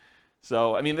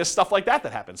 So, I mean, there's stuff like that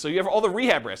happens. So you have all the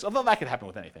rehab risks, although that could happen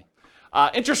with anything.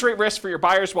 Interest rate risk for your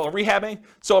buyers while rehabbing.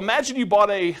 So imagine you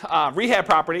bought a rehab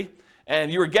property,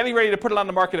 and you were getting ready to put it on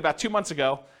the market about 2 months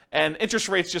ago, and interest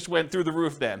rates just went through the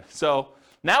roof then. So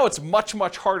now it's much,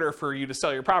 much harder for you to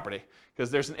sell your property because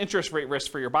there's an interest rate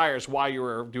risk for your buyers while you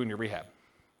were doing your rehab.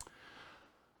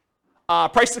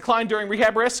 Price decline during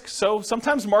rehab risk. So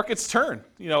sometimes markets turn.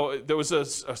 There was a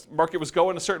market was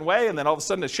going a certain way, and then all of a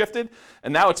sudden it shifted,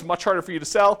 and now it's much harder for you to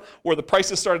sell, or the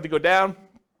prices started to go down.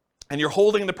 And you're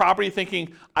holding the property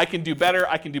thinking, I can do better,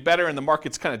 and the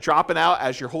market's kind of dropping out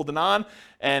as you're holding on.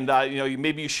 And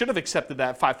maybe you should have accepted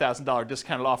that $5,000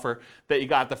 discounted offer that you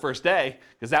got the first day,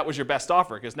 because that was your best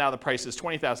offer, because now the price is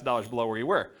 $20,000 below where you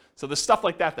were. So there's stuff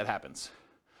like that happens.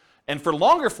 And for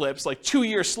longer flips, like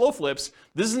 2-year slow flips,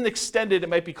 this is an extended, it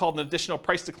might be called an additional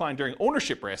price decline during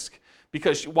ownership risk,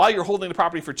 because while you're holding the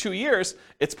property for 2 years,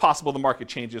 it's possible the market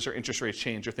changes or interest rates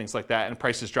change or things like that, and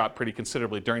prices drop pretty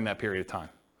considerably during that period of time.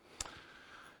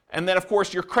 And then, of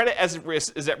course, your credit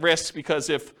is at risk because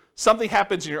if something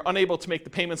happens and you're unable to make the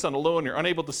payments on the loan, you're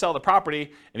unable to sell the property,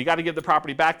 and you got to give the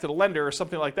property back to the lender or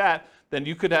something like that, then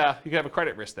you could have a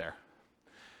credit risk there.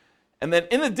 And then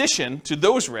in addition to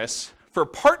those risks, for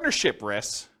partnership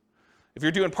risks, if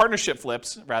you're doing partnership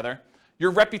flips, rather,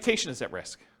 your reputation is at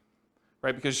risk,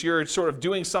 right? Because you're sort of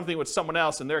doing something with someone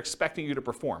else and they're expecting you to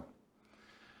perform.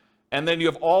 And then you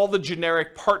have all the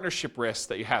generic partnership risks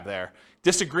that you have there.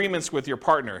 Disagreements with your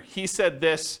partner. He said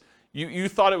this, you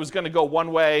thought it was going to go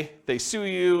one way, they sue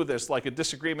you, there's like a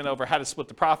disagreement over how to split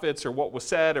the profits or what was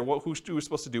said or who was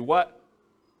supposed to do what.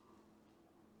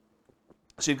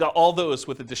 So you've got all those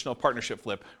with additional partnership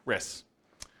flip risks.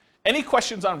 Any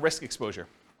questions on risk exposure?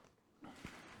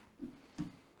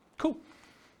 Cool.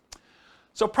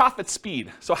 So profit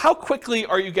speed. So how quickly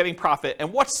are you getting profit,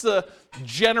 and what's the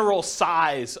general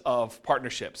size of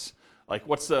partnerships? Like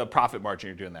what's the profit margin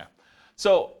you're doing there?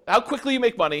 So how quickly you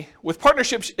make money. With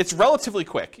partnerships, it's relatively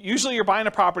quick. Usually you're buying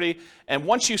a property, and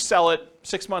once you sell it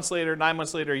 6 months later, 9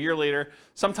 months later, a year later,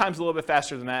 sometimes a little bit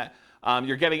faster than that,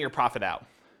 you're getting your profit out.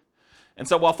 And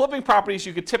so while flipping properties,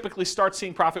 you could typically start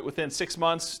seeing profit within 6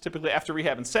 months, typically after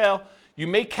rehab and sale. You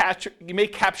may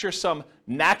capture some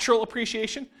natural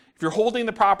appreciation. If you're holding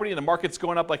the property and the market's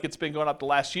going up like it's been going up the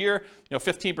last year,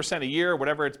 15% a year,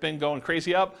 whatever it's been going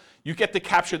crazy up, you get to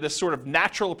capture this sort of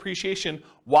natural appreciation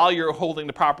while you're holding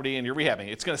the property and you're rehabbing.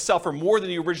 It's going to sell for more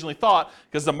than you originally thought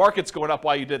because the market's going up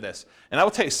while you did this. And I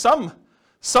will tell you,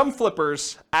 some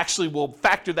flippers actually will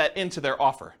factor that into their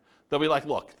offer. They'll be like,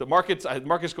 look, the market's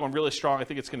going really strong. I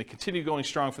think it's going to continue going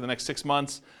strong for the next 6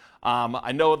 months.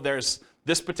 I know this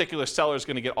particular seller is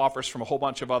going to get offers from a whole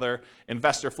bunch of other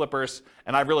investor flippers,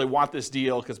 and I really want this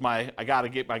deal because I got to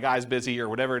get my guys busy or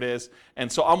whatever it is.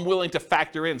 And so I'm willing to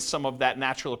factor in some of that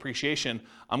natural appreciation.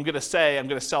 I'm going to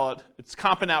sell it. It's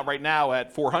comping out right now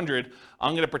at 400.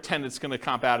 I'm going to pretend it's going to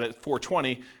comp out at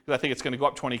 420 because I think it's going to go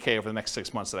up 20K over the next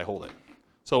 6 months that I hold it.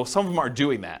 So some of them are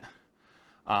doing that.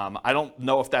 I don't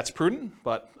know if that's prudent,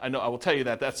 but I will tell you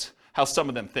that that's how some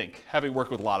of them think, having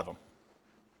worked with a lot of them.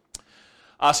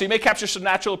 So you may capture some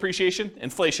natural appreciation,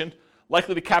 inflation,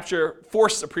 likely to capture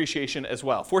forced appreciation as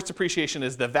well. Forced appreciation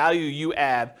is the value you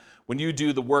add when you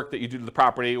do the work that you do to the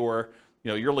property or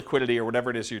your liquidity or whatever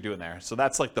it is you're doing there. So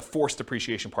that's like the forced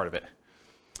appreciation part of it.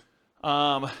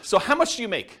 So how much do you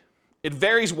make? It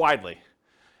varies widely,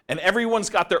 and everyone's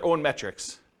got their own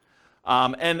metrics.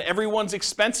 And everyone's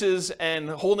expenses and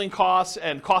holding costs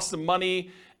and costs of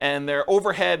money and their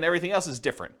overhead and everything else is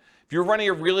different. If you're running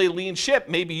a really lean ship,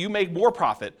 maybe you make more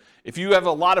profit. If you have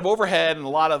a lot of overhead and a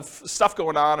lot of stuff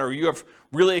going on, or you have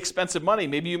really expensive money,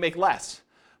 maybe you make less.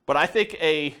 But I think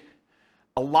a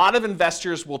lot of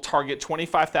investors will target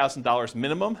 $25,000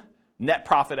 minimum net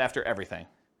profit after everything.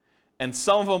 And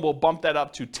some of them will bump that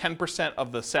up to 10%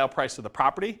 of the sale price of the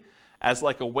property as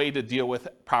like a way to deal with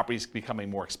properties becoming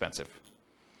more expensive.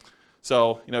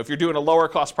 So, if you're doing a lower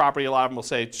cost property, a lot of them will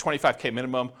say 25K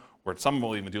minimum, or some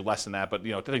will even do less than that, but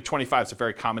I think 25 is a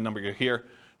very common number you hear.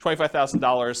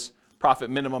 $25,000 profit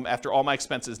minimum after all my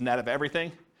expenses net of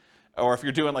everything. Or if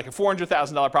you're doing like a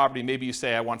 $400,000 property, maybe you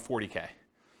say I want 40K.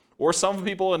 Or some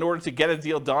people, in order to get a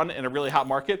deal done in a really hot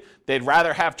market, they'd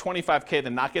rather have 25K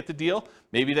than not get the deal.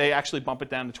 Maybe they actually bump it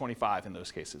down to 25 in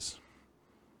those cases.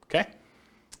 Okay?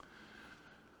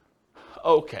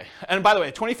 Okay, and by the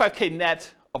way, 25K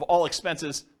net of all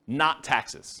expenses, not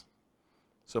taxes.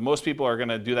 So most people are going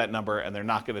to do that number, and they're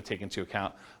not going to take into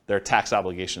account their tax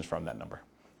obligations from that number.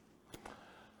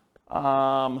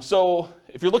 So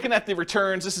if you're looking at the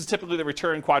returns, this is typically the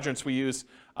return quadrants we use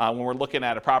when we're looking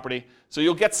at a property. So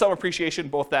you'll get some appreciation,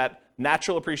 both that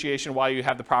natural appreciation while you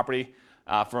have the property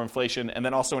from inflation, and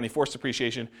then also any forced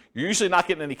appreciation. You're usually not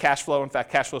getting any cash flow. In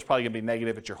fact, cash flow is probably going to be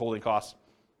negative at your holding costs.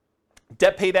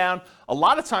 Debt pay down, a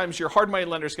lot of times your hard money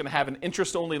lender is going to have an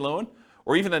interest-only loan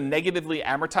or even a negatively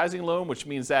amortizing loan, which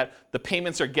means that the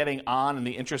payments are getting on and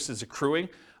the interest is accruing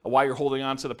while you're holding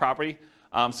on to the property.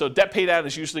 So debt pay down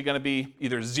is usually going to be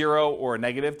either zero or a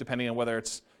negative, depending on whether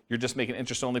you're just making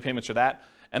interest-only payments or that.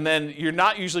 And then you're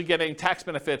not usually getting tax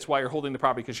benefits while you're holding the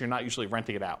property because you're not usually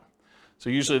renting it out. So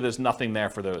usually there's nothing there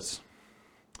for those.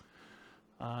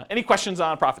 Any questions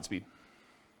on profit speed?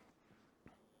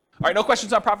 All right, no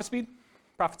questions on profit speed?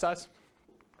 Profit size?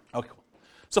 Okay, cool.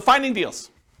 So finding deals.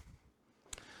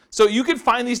 So you can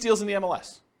find these deals in the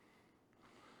MLS.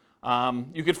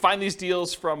 You can find these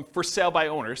deals from for sale by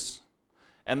owners.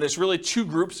 And there's really two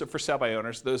groups of for sale by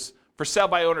owners. Those for sale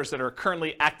by owners that are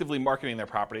currently actively marketing their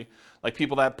property, like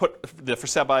people that put the for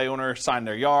sale by owner sign in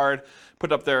their yard,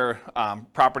 put up their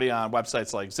property on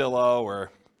websites like Zillow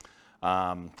or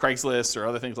Craigslist or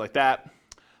other things like that.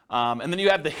 And then you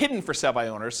have the hidden for sale by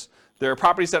owners. There are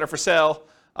properties that are for sale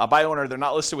by owner. They're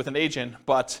not listed with an agent,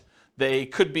 but they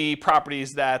could be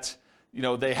properties that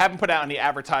they haven't put out any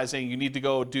advertising. You need to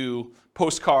go do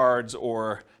postcards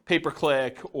or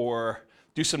pay-per-click or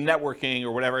do some networking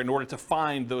or whatever in order to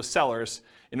find those sellers,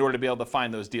 in order to be able to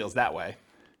find those deals that way.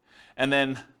 And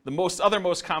then the other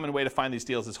most common way to find these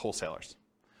deals is wholesalers.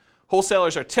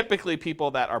 Wholesalers are typically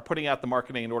people that are putting out the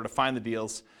marketing in order to find the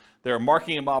deals. They're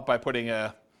marking them up by putting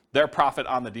their profit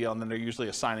on the deal, and then they're usually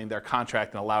assigning their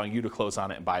contract and allowing you to close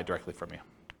on it and buy it directly from you.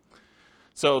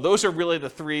 So those are really the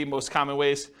three most common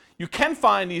ways. You can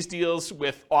find these deals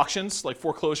with auctions, like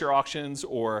foreclosure auctions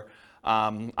or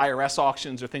IRS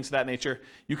auctions or things of that nature.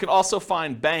 You can also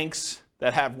find banks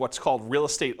that have what's called real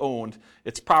estate owned.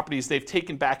 It's properties they've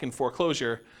taken back in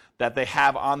foreclosure that they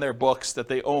have on their books that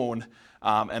they own.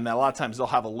 And a lot of times they'll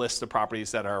have a list of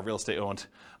properties that are real estate owned.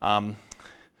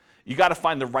 You got to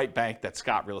find the right bank that's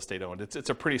got real estate owned. It's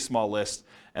a pretty small list,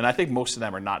 and I think most of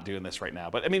them are not doing this right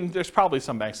now. But I mean, there's probably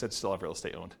some banks that still have real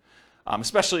estate owned,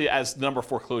 especially as the number of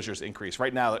foreclosures increase.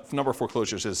 Right now, the number of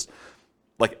foreclosures is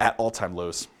like at all-time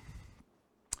lows.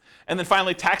 And then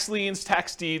finally, tax liens,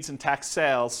 tax deeds, and tax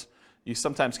sales. You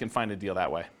sometimes can find a deal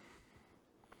that way.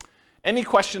 Any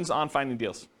questions on finding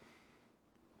deals?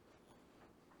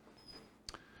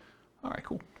 All right,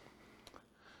 cool.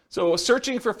 So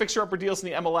searching for fixer-upper deals in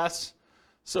the MLS.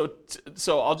 So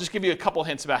I'll just give you a couple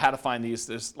hints about how to find these.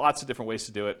 There's lots of different ways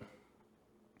to do it.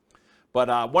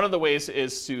 But one of the ways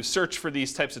is to search for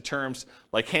these types of terms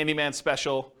like handyman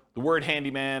special, the word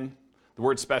handyman, the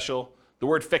word special, the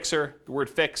word fixer, the word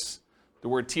fix, the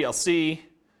word TLC,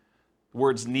 the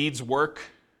words needs work,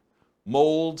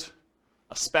 mold,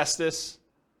 asbestos,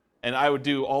 and I would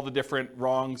do all the different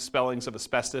wrong spellings of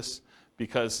asbestos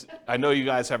because I know you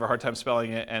guys have a hard time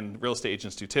spelling it and real estate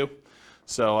agents do too.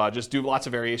 So just do lots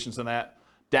of variations on that.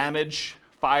 Damage,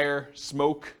 fire,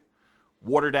 smoke,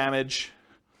 water damage,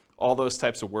 all those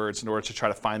types of words in order to try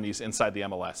to find these inside the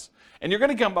MLS. And you're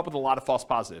going to come up with a lot of false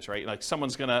positives, right? Like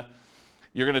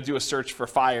you're going to do a search for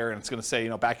fire and it's going to say,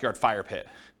 backyard fire pit.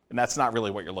 And that's not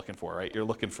really what you're looking for, right? You're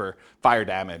looking for fire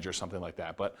damage or something like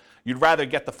that. But you'd rather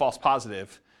get the false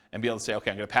positive and be able to say, okay,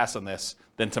 I'm going to pass on this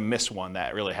than to miss one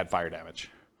that really had fire damage.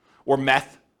 Or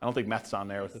meth. I don't think meth's on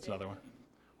there. That's another one.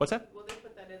 What's that? Will they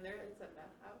put that in there? It's a meth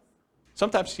house?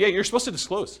 Sometimes. Yeah, you're supposed to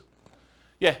disclose.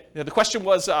 Yeah, the question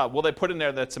was, will they put in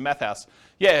there that it's a meth house?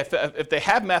 Yeah, if they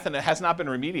have meth and it has not been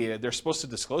remediated, they're supposed to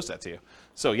disclose that to you.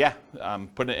 So yeah,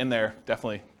 putting it in there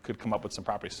definitely could come up with some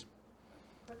properties.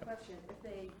 Quick question, if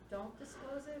they don't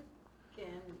disclose it,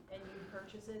 and you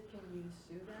purchase it, can you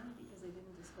sue them because they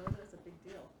didn't disclose it? It's a big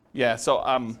deal. Yeah, so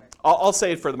I'll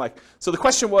say it for the mic. So the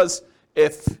question was,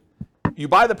 if you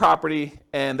buy the property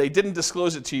and they didn't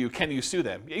disclose it to you, can you sue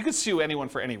them? You could sue anyone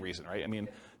for any reason, right? I mean,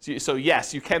 so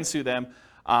yes, you can sue them.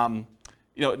 Now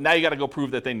you got to go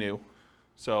prove that they knew.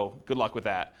 So good luck with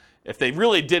that. If they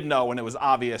really did know and it was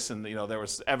obvious and there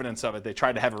was evidence of it, they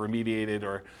tried to have it remediated,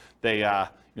 or they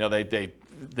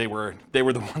were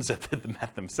the ones that did the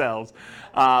meth themselves,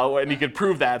 and you could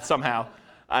prove that somehow.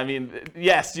 I mean,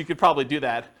 yes, you could probably do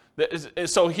that.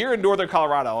 So here in northern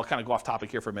Colorado, I'll kind of go off topic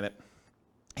here for a minute.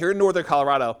 Here in northern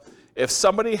Colorado, if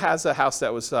somebody has a house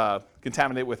that was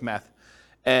contaminated with meth,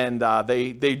 and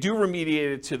they do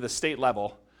remediate it to the state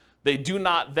level, they do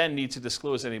not then need to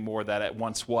disclose anymore that it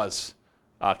once was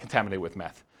contaminated with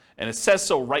meth. And it says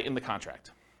so right in the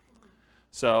contract.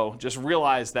 So just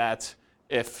realize that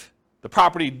if the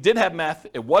property did have meth,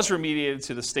 it was remediated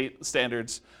to the state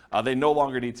standards, they no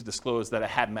longer need to disclose that it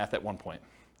had meth at one point,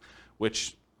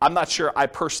 which I'm not sure I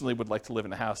personally would like to live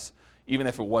in a house, even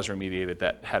if it was remediated,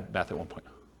 that had meth at one point.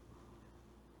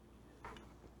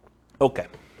 Okay.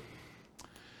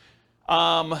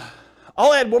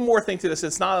 I'll add one more thing to this.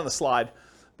 It's not on the slide,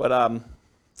 but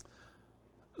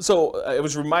so I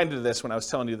was reminded of this when I was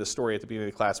telling you the story at the beginning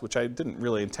of the class, which I didn't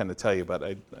really intend to tell you, but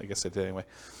I guess I did anyway.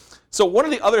 So one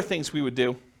of the other things we would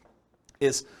do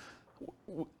is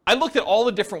I looked at all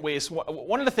the different ways.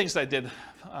 One of the things that I did,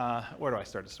 where do I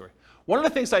start the story? One of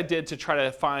the things I did to try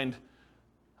to find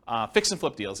fix and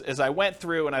flip deals is I went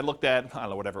through and I looked at, I don't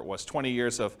know, whatever it was, 20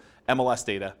 years of MLS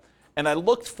data. And I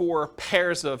looked for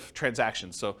pairs of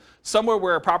transactions. So somewhere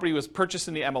where a property was purchased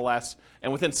in the MLS,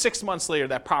 and within 6 months later,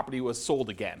 that property was sold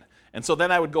again. And so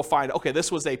then I would go find, okay,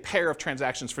 this was a pair of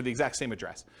transactions for the exact same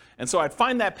address. And so I'd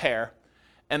find that pair,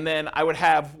 and then I would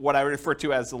have what I refer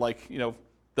to as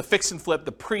the fix and flip,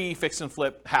 the pre-fix and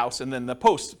flip house, and then the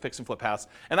post-fix and flip house.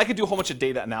 And I could do a whole bunch of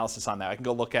data analysis on that. I can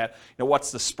go look at,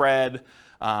 what's the spread,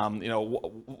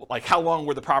 like how long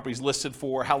were the properties listed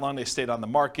for, how long they stayed on the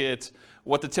market,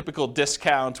 what the typical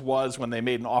discount was when they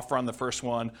made an offer on the first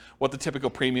one, what the typical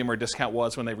premium or discount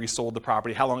was when they resold the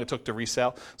property, how long it took to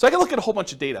resell. So I can look at a whole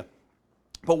bunch of data.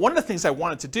 But one of the things I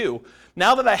wanted to do,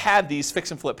 now that I had these fix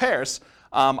and flip pairs,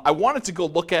 I wanted to go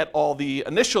look at all the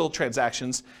initial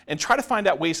transactions and try to find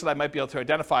out ways that I might be able to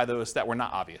identify those that were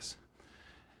not obvious.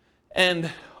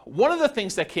 And one of the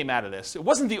things that came out of this, it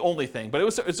wasn't the only thing, but it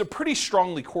was a pretty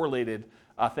strongly correlated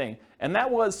thing, and that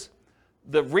was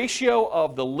the ratio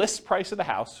of the list price of the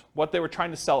house, what they were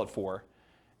trying to sell it for,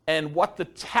 and what the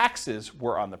taxes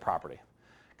were on the property.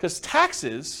 Because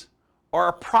taxes are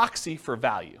a proxy for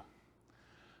value.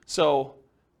 So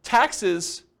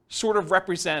taxes sort of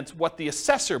represent what the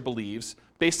assessor believes,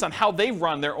 based on how they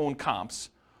run their own comps,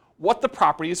 what the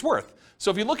property is worth. So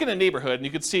if you look in a neighborhood and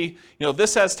you can see,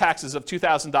 this has taxes of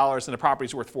 $2,000 and the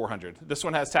property's worth $400. This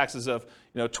one has taxes of,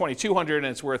 $2,200 and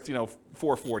it's worth,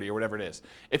 $440 or whatever it is.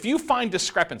 If you find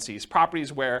discrepancies,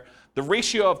 properties where the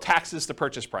ratio of taxes to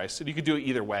purchase price, and you could do it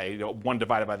either way, one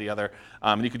divided by the other,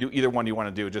 and you could do either one you want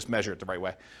to do, just measure it the right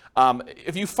way.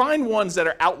 If you find ones that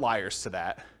are outliers to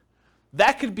that,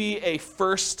 that could be a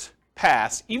first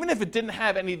pass, even if it didn't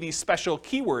have any of these special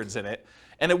keywords in it,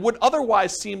 and it would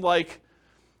otherwise seem like,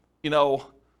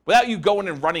 without you going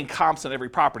and running comps on every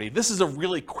property, this is a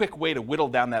really quick way to whittle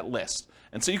down that list.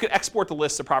 And so you can export the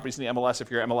list of properties in the MLS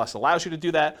if your MLS allows you to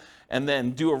do that, and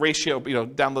then do a ratio,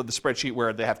 download the spreadsheet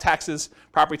where they have taxes,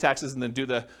 property taxes, and then do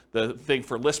the thing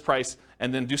for list price,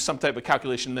 and then do some type of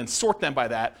calculation, and then sort them by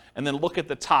that, and then look at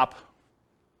the top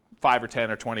 5 or 10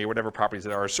 or 20 or whatever properties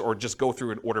there are, or just go through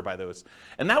and order by those.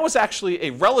 And that was actually a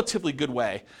relatively good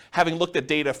way, having looked at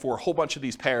data for a whole bunch of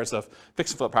these pairs of fix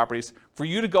and flip properties, for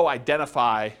you to go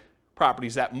identify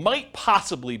properties that might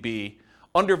possibly be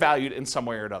undervalued in some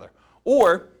way or another.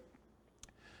 Or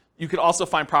you could also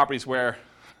find properties where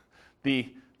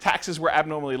the taxes were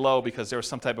abnormally low because there was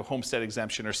some type of homestead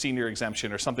exemption or senior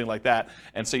exemption or something like that.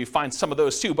 And so you find some of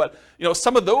those too. But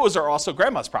some of those are also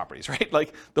grandma's properties, right?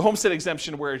 Like the homestead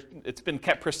exemption where it's been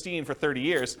kept pristine for 30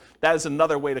 years, that is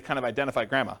another way to kind of identify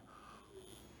grandma.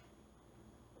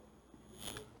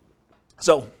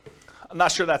 So I'm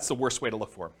not sure that's the worst way to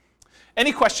look for.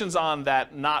 Any questions on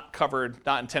that not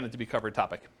intended to be covered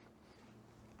topic?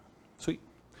 Sweet.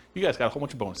 You guys got a whole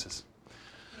bunch of bonuses.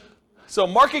 So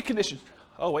market conditions.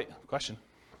 Oh, wait, question.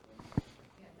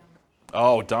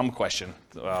 Oh, dumb question.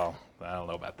 Well, I don't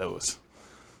know about those.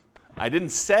 I didn't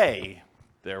say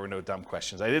there were no dumb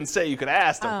questions. I didn't say you could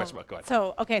ask dumb questions. Go ahead.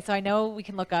 So I know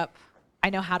I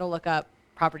know how to look up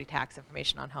property tax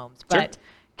information on homes, but Sure.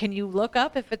 Can you look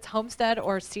up if it's homestead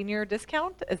or senior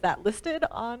discount? Is that listed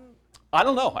on? I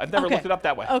don't know. I've never looked it up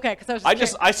that way. Okay, because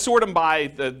I sort them by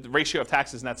the ratio of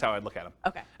taxes, and that's how I look at them.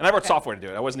 Okay. And I wrote software to do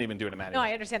it. I wasn't even doing it manually. No,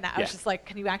 I understand that. I was just like,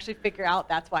 can you actually figure out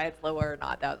that's why it's lower or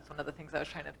not? That was one of the things I was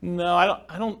trying to. No,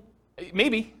 I don't.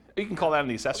 Maybe you can call that in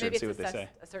the assessor and see what they say.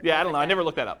 Yeah, I don't know. I never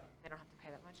looked that up. They don't have to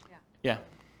pay that much. Yeah.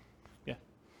 Yeah.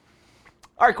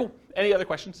 All right, cool. Any other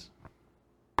questions?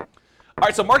 All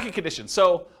right, so market conditions.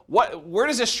 So where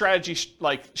does this strategy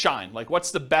shine? Like,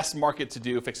 what's the best market to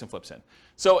do fix and flips in?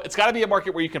 So it's got to be a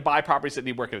market where you can buy properties that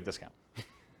need work at a discount. All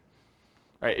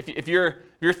right, if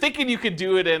you're thinking you could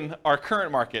do it in our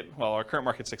current market, well, our current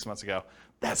market 6 months ago,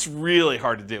 that's really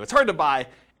hard to do. It's hard to buy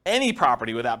any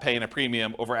property without paying a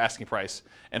premium over asking price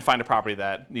and find a property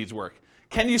that needs work.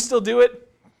 Can you still do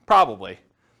it? Probably.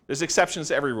 There's exceptions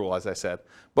to every rule, as I said,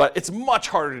 but it's much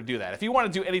harder to do that. If you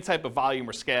want to do any type of volume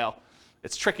or scale,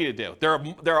 it's tricky to do.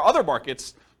 There are other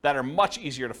markets that are much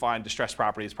easier to find distressed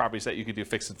properties that you could do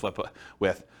fix and flip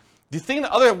with. The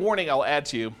other warning I'll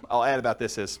add about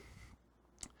this is,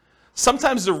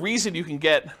 sometimes the reason you can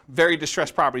get very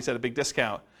distressed properties at a big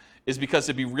discount is because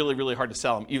it'd be really, really hard to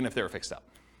sell them, even if they were fixed up.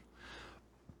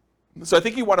 So I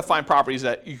think you want to find properties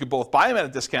that you could both buy them at a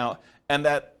discount and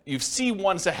that you see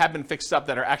ones that have been fixed up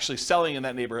that are actually selling in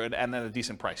that neighborhood and at a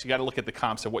decent price. You got to look at the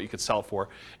comps of what you could sell for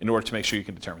in order to make sure you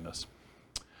can determine those.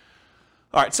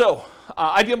 All right, so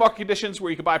ideal market conditions where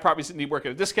you can buy properties that need work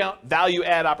at a discount, value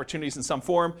add opportunities in some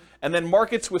form, and then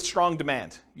markets with strong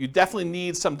demand. You definitely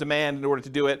need some demand in order to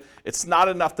do it. It's not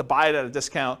enough to buy it at a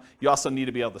discount. You also need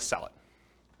to be able to sell it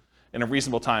in a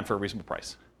reasonable time for a reasonable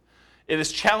price. It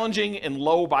is challenging in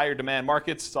low buyer demand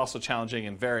markets. It's also challenging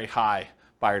in very high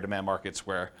buyer demand markets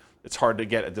where it's hard to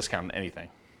get a discount on anything.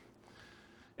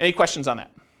 Any questions on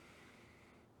that?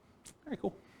 Very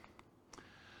cool.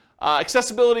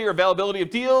 Accessibility or availability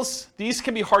of deals. These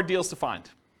can be hard deals to find.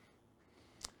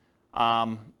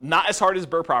 Not as hard as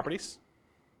BRRRR properties.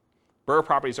 BRRRR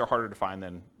properties are harder to find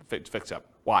than fix up.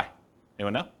 Why?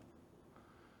 Anyone know?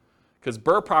 Because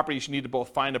BRRRR properties, you need to both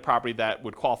find a property that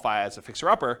would qualify as a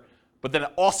fixer-upper, but then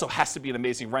it also has to be an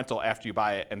amazing rental after you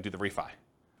buy it and do the refi.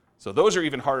 So those are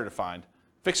even harder to find.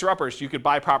 Fixer-uppers, you could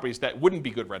buy properties that wouldn't be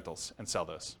good rentals and sell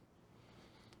those.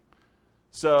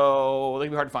 So they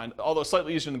can be hard to find, although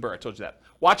slightly easier than Burr, I told you that.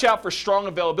 Watch out for strong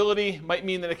availability. Might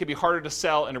mean that it can be harder to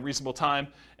sell in a reasonable time.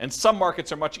 And some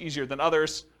markets are much easier than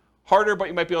others. Harder, but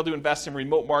you might be able to invest in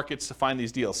remote markets to find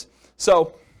these deals.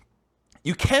 So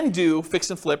you can do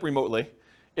fix and flip remotely.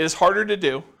 It is harder to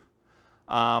do.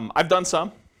 I've done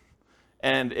some,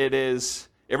 and it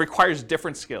requires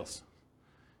different skills.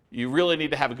 You really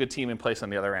need to have a good team in place on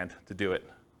the other end to do it,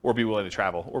 or be willing to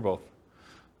travel, or both.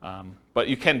 But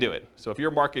you can do it. So if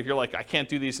your market, if you're like, I can't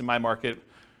do these in my market,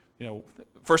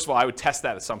 first of all, I would test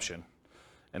that assumption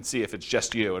and see if it's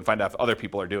just you and find out if other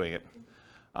people are doing it.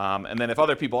 And then if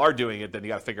other people are doing it, then you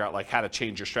got to figure out like how to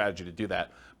change your strategy to do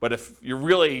that. But if you're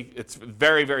really, it's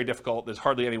very, very difficult, there's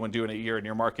hardly anyone doing it here in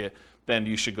your market, then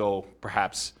you should go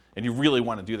perhaps, and you really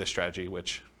want to do this strategy,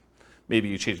 which maybe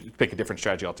you pick a different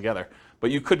strategy altogether.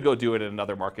 But you could go do it in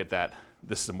another market that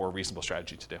this is a more reasonable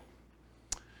strategy to do.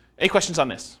 Any questions on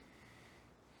this?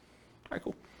 All right,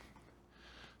 cool.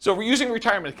 So we're using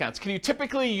retirement accounts. Can you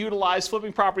typically utilize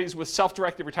flipping properties with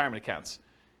self-directed retirement accounts?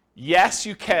 Yes,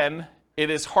 you can. It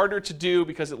is harder to do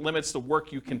because it limits the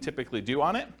work you can typically do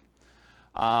on it.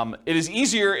 It is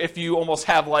easier if you almost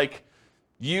have like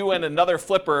you and another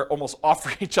flipper almost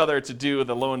offer each other to do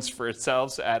the loans for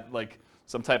itself at like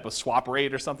some type of swap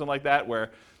rate or something like that,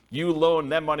 where you loan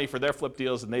them money for their flip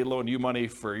deals and they loan you money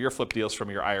for your flip deals from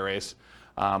your IRAs.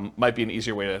 Might be an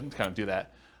easier way to kind of do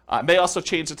that. It may also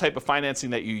change the type of financing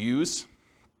that you use.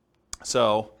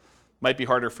 So might be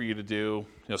harder for you to do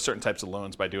certain types of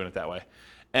loans by doing it that way.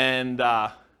 And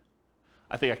I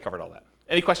think I covered all that.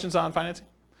 Any questions on financing?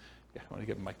 Yeah, I want to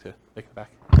give a mic to Nick in the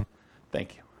back.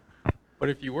 Thank you. But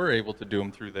if you were able to do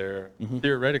them through there,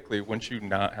 theoretically, wouldn't you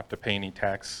not have to pay any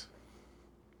tax?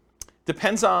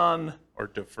 Depends on... Or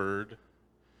deferred?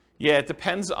 Yeah, it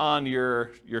depends on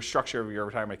your structure of your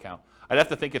retirement account. I'd have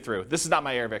to think it through. This is not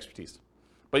my area of expertise.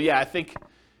 But yeah, I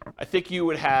think you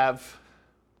would have...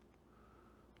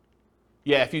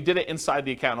 Yeah, if you did it inside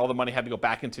the account and all the money had to go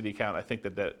back into the account, I think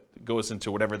that goes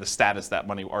into whatever the status that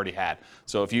money already had.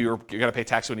 So if you're going to pay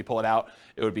tax when you pull it out,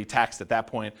 it would be taxed at that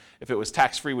point. If it was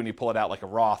tax-free when you pull it out like a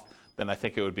Roth, then I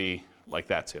think it would be like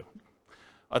that too.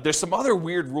 There's some other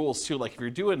weird rules too, like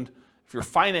if you're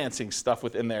financing stuff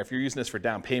within there, if you're using this for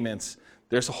down payments,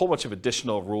 there's a whole bunch of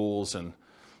additional rules, and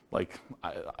like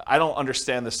I don't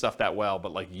understand this stuff that well,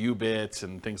 but like UBITs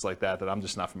and things like that I'm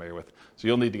just not familiar with. So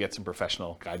you'll need to get some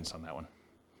professional guidance on that one.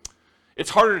 It's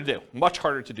harder to do, much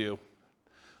harder to do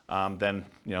than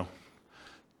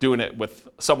doing it with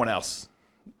someone else's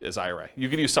IRA. You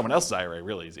can use someone else's IRA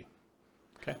real easy.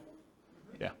 Okay.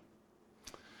 Yeah.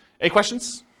 Any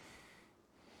questions?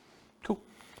 Cool.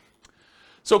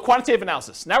 So quantitative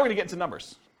analysis. Now we're going to get into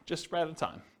numbers, just right on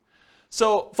time.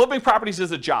 So flipping properties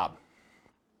is a job.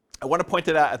 I want to point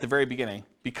that out at the very beginning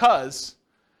because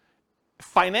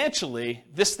financially,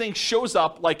 this thing shows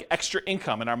up like extra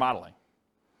income in our modeling,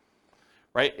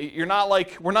 right? You're not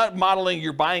like, we're not modeling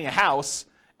you're buying a house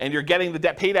and you're getting the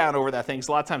debt pay down over that thing.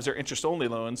 So a lot of times they're interest-only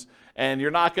loans, and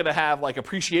you're not going to have like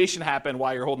appreciation happen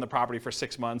while you're holding the property for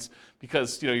 6 months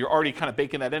because you're already kind of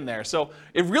baking that in there. So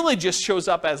it really just shows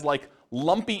up as like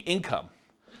lumpy income.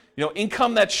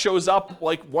 Income that shows up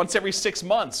like once every 6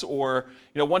 months or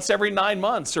once every 9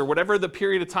 months or whatever the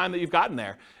period of time that you've gotten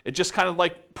there. It just kind of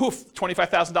like poof,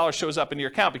 $25,000 shows up into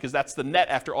your account because that's the net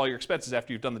after all your expenses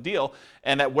after you've done the deal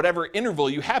and at whatever interval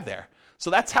you have there. So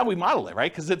that's how we model it,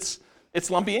 right? Because it's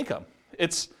lumpy income.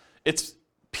 It's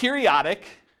periodic,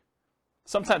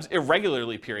 sometimes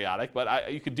irregularly periodic,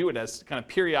 but you could do it as kind of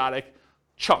periodic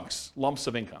chunks, lumps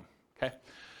of income. Okay.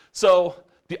 So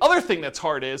the other thing that's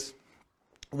hard is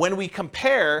when we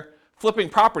compare flipping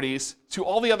properties to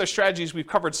all the other strategies we've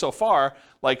covered so far,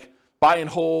 like buy and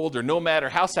hold or nomad or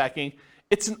house hacking,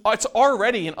 it's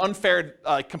already an unfair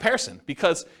comparison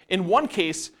because in one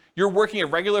case, you're working a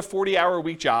regular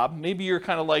 40-hour-a-week job. Maybe you're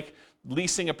kind of like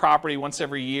leasing a property once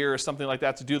every year or something like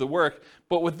that to do the work.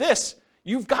 But with this,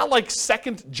 you've got like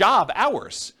second job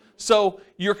hours. So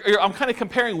I'm kind of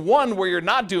comparing one where you're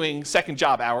not doing second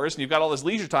job hours and you've got all this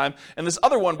leisure time, and this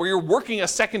other one where you're working a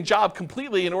second job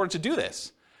completely in order to do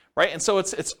this, right? And so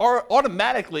it's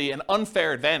automatically an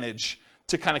unfair advantage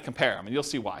to kind of compare them, and you'll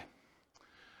see why.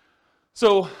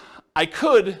 So I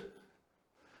could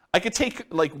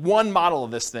take like one model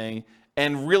of this thing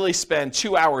and really spend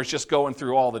 2 hours just going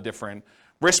through all the different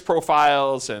risk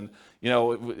profiles and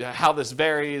how this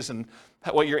varies and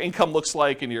what your income looks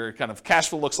like and your kind of cash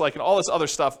flow looks like and all this other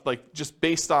stuff, like just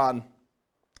based on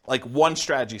like one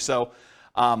strategy. So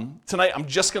tonight I'm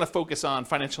just going to focus on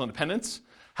financial independence,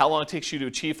 how long it takes you to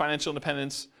achieve financial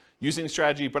independence, using the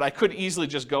strategy, but I could easily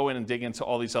just go in and dig into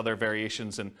all these other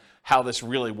variations and how this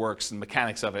really works and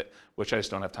mechanics of it, which I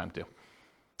just don't have time to.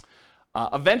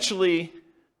 Eventually,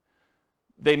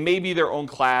 they may be their own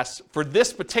class. For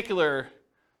this particular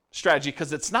strategy,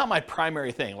 because it's not my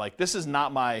primary thing, like this is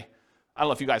not my, I don't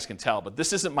know if you guys can tell, but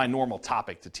this isn't my normal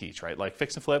topic to teach, right? Like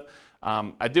fix and flip.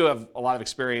 I do have a lot of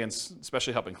experience,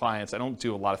 especially helping clients. I don't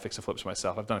do a lot of fix and flips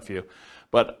myself. I've done a few.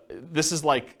 But this is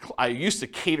like, I used to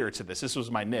cater to this. This was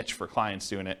my niche for clients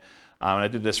doing it. And I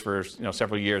did this for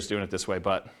several years doing it this way.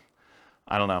 But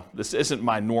I don't know. This isn't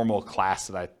my normal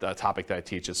class topic that I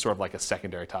teach. It's sort of like a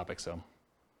secondary topic. So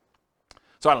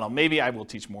I don't know. Maybe I will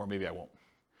teach more. Maybe I won't.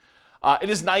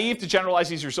 It is naive to generalize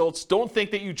these results. Don't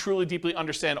think that you truly deeply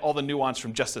understand all the nuance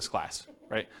from just this class,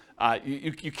 right?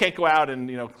 You can't go out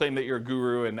and claim that you're a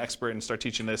guru and expert and start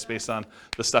teaching this based on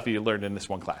the stuff you learned in this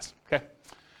one class, okay?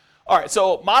 All right,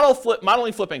 so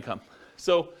modeling flip income.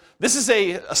 So this is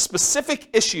a specific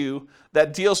issue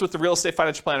that deals with the real estate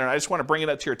financial planner, and I just want to bring it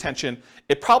up to your attention.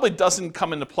 It probably doesn't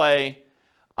come into play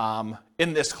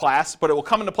in this class, but it will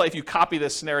come into play if you copy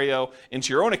this scenario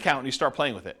into your own account and you start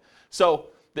playing with it. So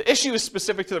the issue is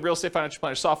specific to the real estate financial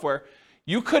planner software.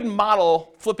 You could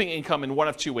model flipping income in one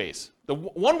of two ways. The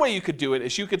one way you could do it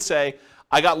is you could say,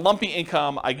 I got lumpy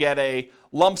income, I get a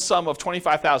lump sum of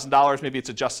 $25,000, maybe it's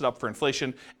adjusted up for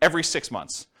inflation, every 6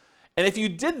 months. And if you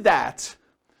did that,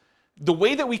 the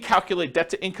way that we calculate debt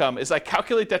to income is I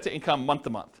calculate debt to income month to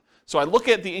month. So I look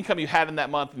at the income you had in that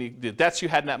month and the debts you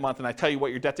had in that month, and I tell you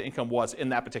what your debt to income was in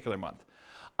that particular month.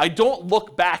 I don't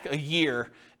look back a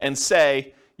year and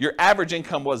say, your average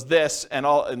income was this,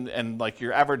 and like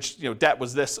your average debt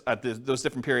was this at those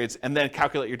different periods, and then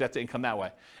calculate your debt to income that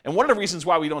way. And one of the reasons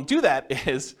why we don't do that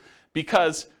is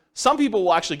because some people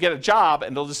will actually get a job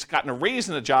and they'll just gotten a raise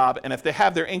in a job, and if they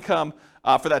have their income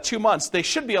for that 2 months, they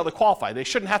should be able to qualify. They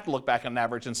shouldn't have to look back on an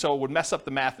average, and so it would mess up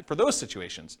the math for those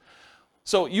situations.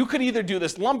 So you could either do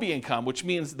this lumpy income, which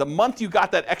means the month you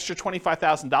got that extra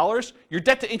 $25,000, your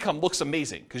debt to income looks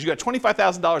amazing because you got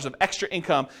 $25,000 of extra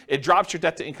income. It drops your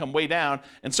debt to income way down,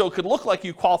 and so it could look like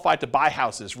you qualified to buy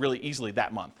houses really easily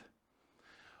that month.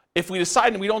 If we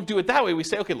decide and we don't do it that way, we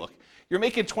say, okay, look, you're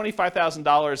making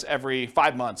 $25,000 every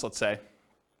 5 months, let's say.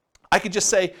 I could just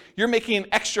say you're making an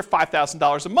extra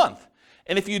 $5,000 a month.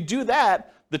 And if you do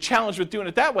that, the challenge with doing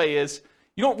it that way is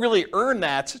you don't really earn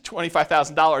that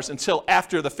 $25,000 until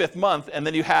after the 5th month, and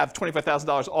then you have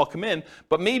 $25,000 all come in,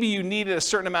 but maybe you needed a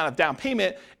certain amount of down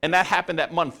payment, and that happened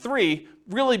at month 3,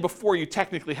 really before you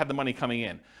technically had the money coming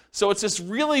in. So it's this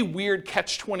really weird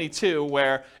catch-22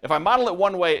 where if I model it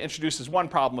one way, it introduces one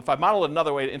problem. If I model it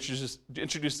another way, it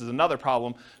introduces another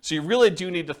problem. So you really do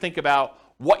need to think about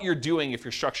what you're doing if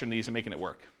you're structuring these and making it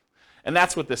work. And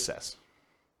that's what this says.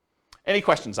 Any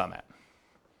questions on that?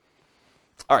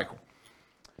 All right, cool.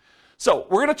 So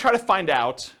we're going to try to find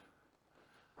out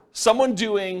someone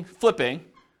doing flipping,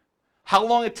 how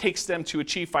long it takes them to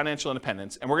achieve financial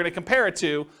independence, and we're going to compare it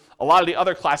to a lot of the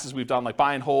other classes we've done, like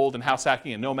buy and hold and house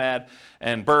hacking and nomad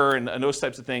and BRRRR and those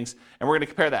types of things, and we're going to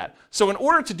compare that. So in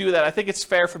order to do that, I think it's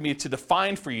fair for me to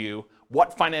define for you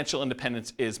what financial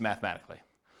independence is mathematically.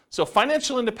 So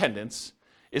financial independence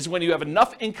is when you have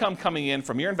enough income coming in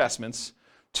from your investments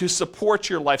to support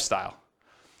your lifestyle.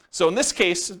 So in this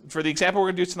case, for the example we're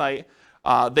going to do tonight,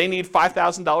 they need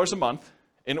 $5,000 a month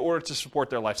in order to support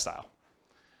their lifestyle.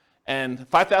 And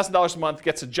 $5,000 a month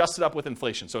gets adjusted up with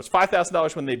inflation. So it's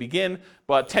 $5,000 when they begin,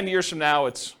 but 10 years from now,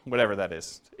 it's whatever that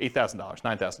is, $8,000,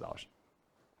 $9,000.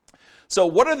 So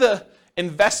what are the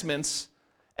investments,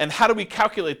 and how do we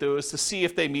calculate those to see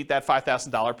if they meet that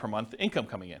 $5,000 per month income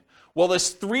coming in? Well, there's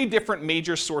 3 different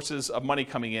major sources of money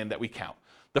coming in that we count.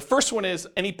 The first one is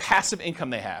any passive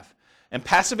income they have. And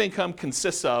passive income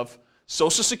consists of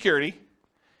Social Security,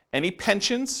 any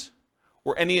pensions,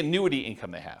 or any annuity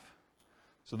income they have.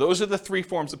 So those are the 3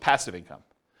 forms of passive income.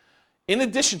 In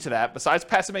addition to that, besides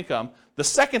passive income, the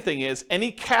second thing is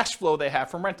any cash flow they have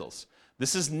from rentals.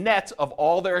 This is net of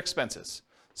all their expenses.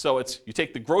 So it's you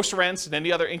take the gross rents and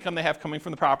any other income they have coming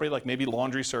from the property, like maybe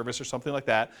laundry service or something like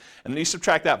that, and then you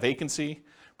subtract out vacancy,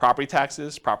 property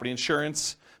taxes, property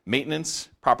insurance, maintenance,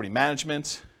 property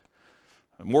management,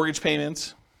 mortgage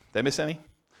payments. Did I miss any?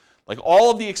 Like all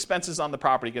of the expenses on the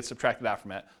property get subtracted out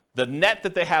from it. The net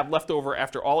that they have left over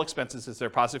after all expenses is their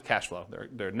positive cash flow,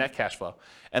 their net cash flow.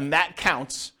 And that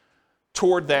counts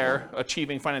toward their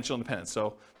achieving financial independence.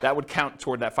 So that would count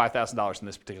toward that $5,000 in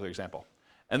this particular example.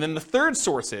 And then the third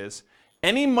source is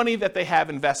any money that they have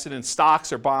invested in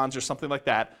stocks or bonds or something like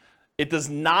that, it does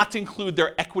not include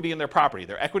their equity in their property.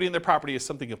 Their equity in their property is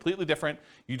something completely different.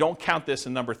 You don't count this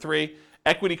in number 3.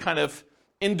 Equity kind of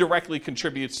indirectly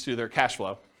contributes to their cash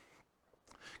flow.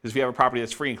 Because if you have a property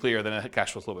that's free and clear, then it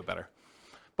cash flows a little bit better.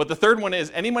 But the third one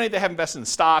is any money they have invested in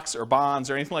stocks or bonds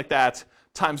or anything like that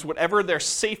times whatever their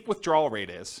safe withdrawal rate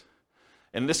is.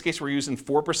 In this case, we're using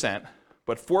 4%,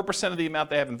 but 4% of the amount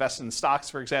they have invested in stocks,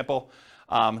 for example,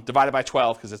 divided by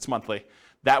 12 because it's monthly,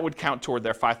 that would count toward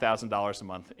their $5,000 a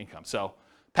month income. So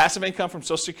passive income from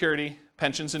Social Security,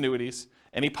 pensions, annuities,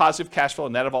 any positive cash flow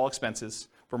net of all expenses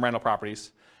from rental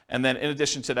properties, and then in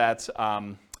addition to that,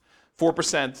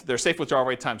 4%, their safe withdrawal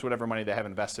rate times whatever money they have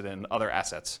invested in other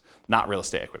assets, not real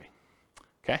estate equity.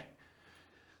 Okay?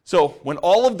 So when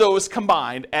all of those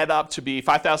combined add up to be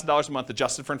 $5,000 a month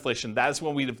adjusted for inflation, that is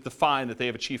when we define that they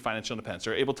have achieved financial independence.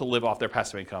 They're able to live off their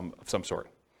passive income of some sort.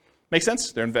 Make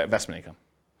sense? Their investment income.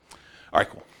 All right,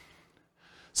 cool.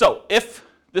 So if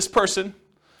this person,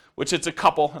 which it's a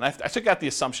couple, and I took out the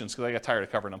assumptions because I got tired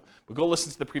of covering them, but go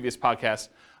listen to the previous podcast,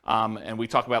 and we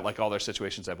talk about like all their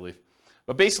situations, I believe.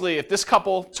 But basically, if this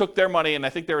couple took their money, and I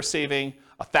think they were saving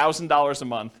 $1,000 a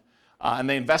month, and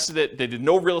they invested it, they did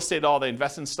no real estate at all, they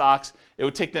invested in stocks, it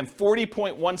would take them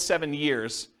 40.17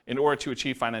 years in order to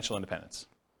achieve financial independence.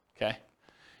 Okay?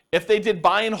 If they did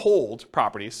buy and hold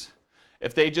properties,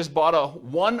 if they just bought a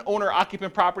one owner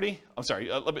occupant property,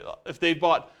 if they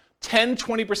bought 10,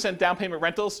 20% down payment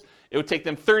rentals, it would take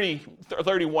them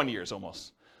 31 years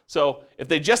almost. So if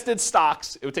they just did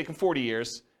stocks, it would take them 40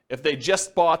 years. If they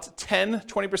just bought 10,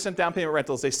 20% down payment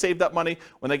rentals, they saved up money.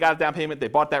 When they got a down payment, they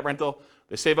bought that rental.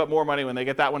 They save up more money. When they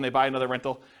get that one, they buy another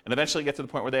rental, and eventually get to the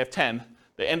point where they have 10.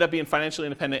 They end up being financially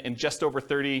independent in just over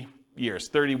 30 years,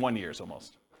 31 years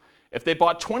almost. If they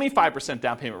bought 25%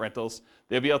 down payment rentals,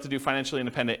 they'll be able to do financially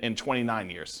independent in 29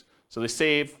 years. So they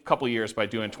save a couple years by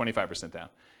doing 25% down.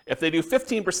 If they do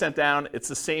 15% down, it's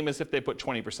the same as if they put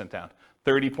 20% down,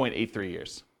 30.83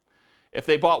 years. If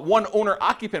they bought one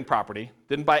owner-occupant property,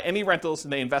 didn't buy any rentals,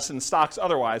 and they invested in stocks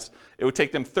otherwise, it would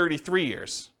take them 33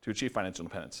 years to achieve financial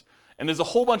independence. And there's a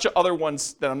whole bunch of other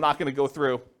ones that I'm not going to go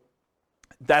through.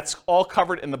 That's all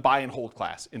covered in the buy and hold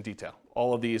class in detail,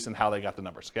 all of these and how they got the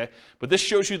numbers, okay? But this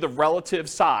shows you the relative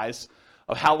size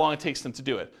of how long it takes them to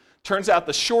do it. Turns out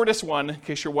the shortest one, in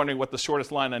case you're wondering what the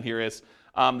shortest line on here is,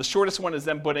 the shortest one is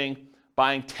them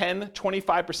buying 10,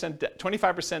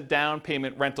 25% down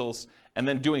payment rentals and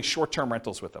then doing short-term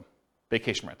rentals with them,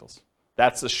 vacation rentals.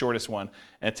 That's the shortest one,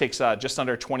 and it takes just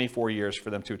under 24 years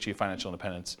for them to achieve financial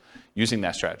independence using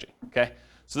that strategy, okay?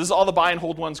 So this is all the buy and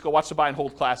hold ones. Go watch the buy and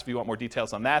hold class if you want more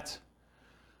details on that.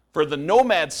 For the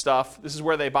nomad stuff, this is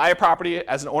where they buy a property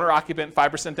as an owner-occupant,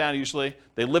 5% down usually.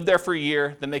 They live there for a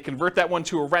year, then they convert that one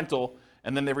to a rental,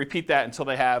 and then they repeat that until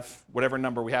they have whatever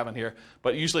number we have on here,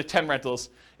 but usually 10 rentals.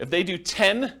 If they do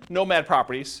 10 nomad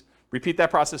properties, repeat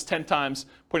that process 10 times,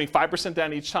 putting 5%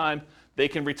 down each time, they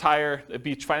can retire,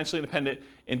 be financially independent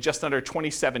in just under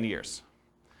 27 years.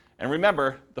 And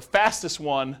remember, the fastest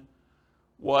one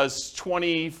was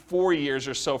 24 years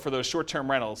or so for those short-term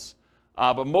rentals,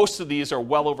 but most of these are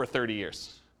well over 30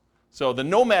 years. So the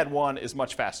nomad one is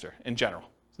much faster in general.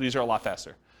 So these are a lot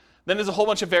faster. Then there's a whole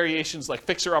bunch of variations like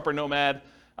fixer-upper nomad,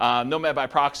 nomad by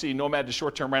proxy, nomad to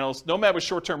short-term rentals. Nomad with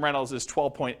short-term rentals is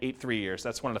 12.83 years.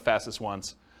 That's one of the fastest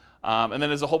ones. And then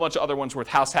there's a whole bunch of other ones with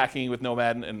house hacking with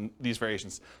nomad and these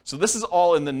variations. So this is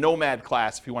all in the nomad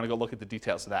class if you want to go look at the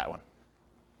details of that one.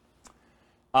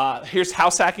 Here's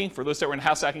house hacking for those that were in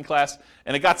house hacking class.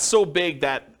 And it got so big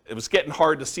that it was getting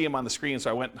hard to see them on the screen, so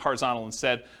I went horizontal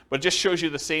instead. But it just shows you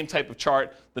the same type of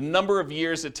chart, the number of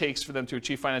years it takes for them to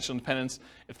achieve financial independence.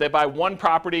 If they buy one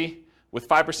property with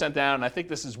 5% down, and I think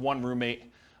this is one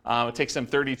roommate, it takes them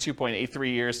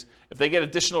 32.83 years. If they get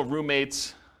additional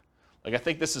roommates, like I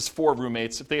think this is 4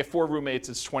 roommates. If they have 4 roommates,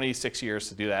 it's 26 years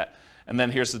to do that. And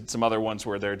then here's some other ones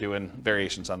where they're doing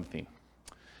variations on the theme.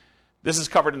 This is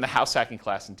covered in the house hacking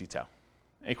class in detail.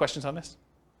 Any questions on this?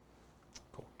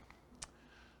 Cool.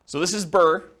 So this is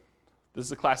BRRRR. This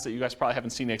is a class that you guys probably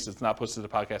haven't seen yet because it's not posted to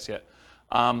the podcast yet.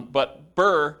 But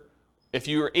BRRRR, if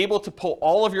you are able to pull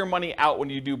all of your money out when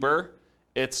you do BRRRR,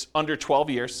 it's under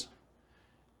 12 years.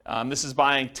 This is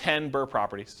buying 10 BRRRR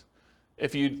properties.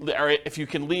 If you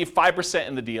can leave 5%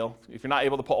 in the deal, if you're not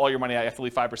able to pull all your money out, you have to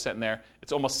leave 5% in there.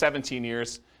 It's almost 17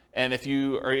 years. And if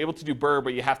you are able to do BRRRR,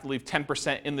 but you have to leave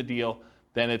 10% in the deal,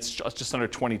 then it's just under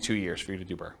 22 years for you to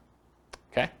do BRRRR.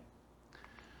 Okay?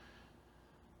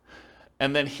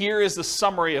 And then here is the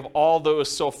summary of all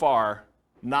those so far,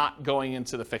 not going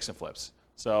into the fix and flips.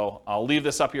 So I'll leave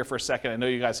this up here for a second. I know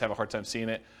you guys have a hard time seeing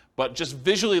it. But just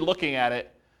visually looking at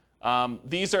it,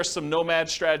 these are some nomad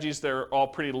strategies. They're all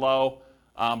pretty low.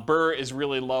 BRRRR is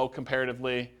really low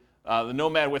comparatively. The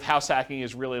nomad with house hacking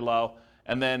is really low.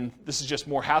 And then this is just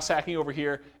more house hacking over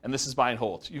here, and this is buy and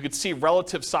hold. You could see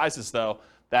relative sizes, though,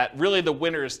 that really the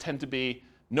winners tend to be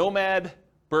nomad,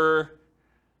 BRRRR,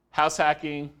 house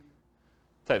hacking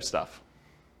type stuff.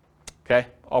 Okay,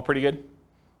 all pretty good?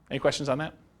 Any questions on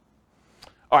that?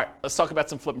 All right, let's talk about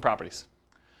some flipping properties.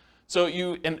 So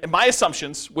in my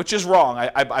assumptions, which is wrong,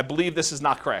 I believe this is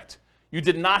not correct, you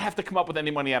did not have to come up with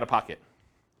any money out of pocket.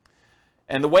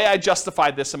 And the way I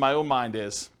justified this in my own mind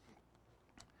is,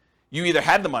 you either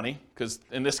had the money, because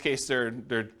in this case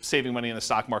they're saving money in the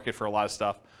stock market for a lot of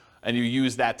stuff, and you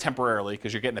use that temporarily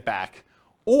because you're getting it back,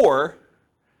 or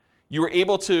you were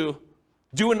able to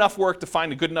do enough work to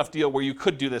find a good enough deal where you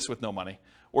could do this with no money,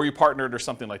 or you partnered or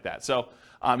something like that. So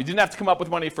you didn't have to come up with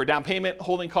money for down payment,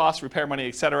 holding costs, repair money,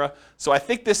 etc. So I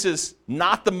think this is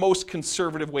not the most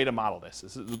conservative way to model this.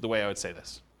 This is the way I would say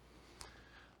this.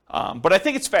 But I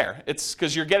think it's fair. It's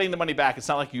because you're getting the money back. It's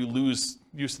not like you lose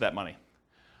use of that money.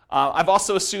 I've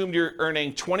also assumed you're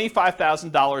earning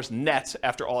 $25,000 net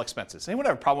after all expenses. Anyone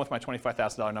have a problem with my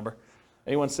 $25,000 number?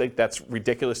 Anyone think that's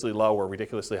ridiculously low or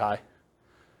ridiculously high?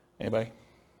 Anybody?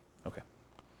 Okay.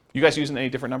 You guys using any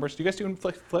different numbers? Do you guys do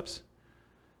flips?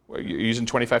 You're using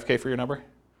 25K for your number?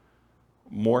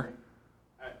 More?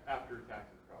 After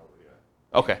taxes, probably,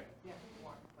 yeah. Okay. Yeah,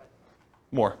 more, but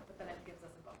More. then it gives us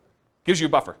a buffer. Gives you a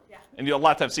buffer. Yeah. And you'll a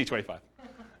lot of times see 25.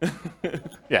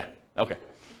 Yeah, okay.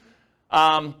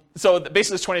 So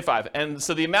basically it's 25. And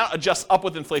so the amount adjusts up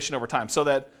with inflation over time, so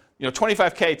that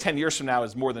 25K 10 years from now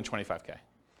is more than 25K.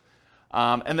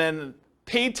 And then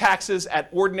paid taxes at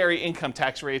ordinary income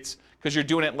tax rates, because you're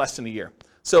doing it in less than a year.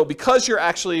 So because you're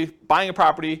actually buying a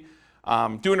property,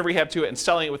 doing a rehab to it, and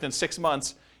selling it within 6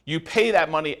 months, you pay that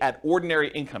money at ordinary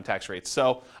income tax rates.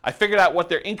 So I figured out what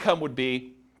their income would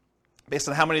be based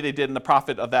on how many they did in the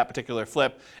profit of that particular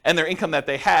flip and their income that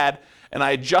they had, and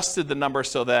I adjusted the number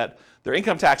so that their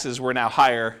income taxes were now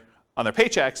higher on their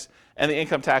paychecks, and the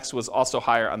income tax was also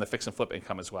higher on the fix and flip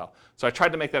income as well. So I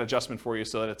tried to make that adjustment for you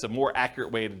so that it's a more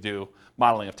accurate way to do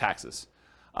modeling of taxes.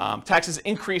 Taxes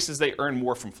increase as they earn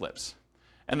more from flips.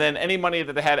 And then any money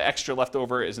that they had extra left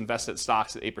over is invested in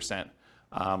stocks at 8%.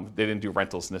 They didn't do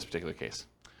rentals in this particular case.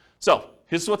 So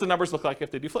here's what the numbers look like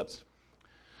if they do flips.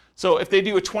 So if they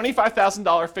do a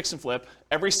 $25,000 fix and flip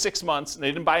every 6 months, and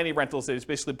they didn't buy any rentals, they just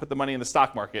basically put the money in the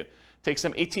stock market, it takes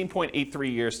them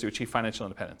 18.83 years to achieve financial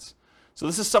independence. So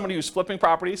this is somebody who's flipping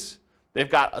properties. They've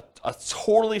got a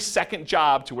totally second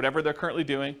job to whatever they're currently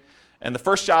doing. And the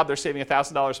first job, they're saving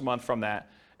 $1,000 a month from that.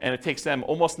 And it takes them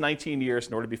almost 19 years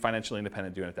in order to be financially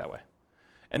independent doing it that way.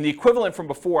 And the equivalent from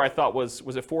before, I thought, was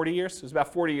it 40 years? It was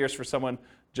about 40 years for someone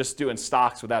just doing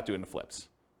stocks without doing the flips.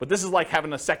 But this is like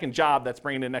having a second job that's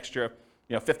bringing in an extra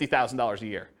 $50,000 a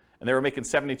year. And they were making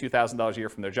 $72,000 a year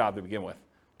from their job to begin with,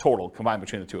 total, combined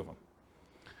between the two of them.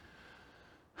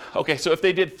 Okay, so if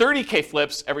they did 30K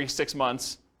flips every 6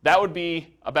 months, that would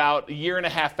be about a year and a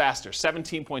half faster,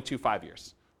 17.25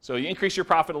 years. So you increase your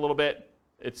profit a little bit,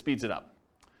 it speeds it up.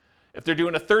 If they're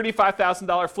doing a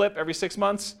 $35,000 flip every 6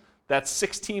 months, that's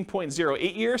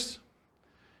 16.08 years.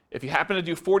 If you happen to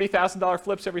do $40,000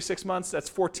 flips every 6 months, that's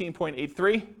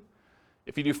 14.83.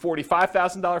 If you do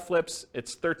 $45,000 flips,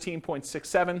 it's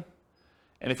 13.67.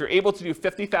 And if you're able to do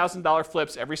 $50,000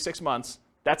 flips every 6 months,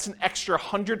 that's an extra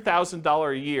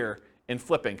 $100,000 a year in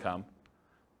flip income.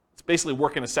 It's basically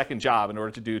working a second job in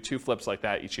order to do 2 flips like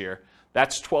that each year.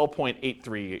 That's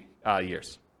 12.83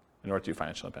 years in order to do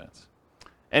financial independence.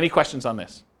 Any questions on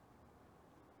this?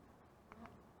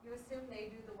 You assume they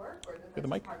do the work, or Get the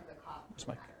mic. part of the cost? Where's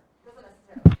the mic? It doesn't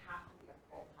necessarily have to be a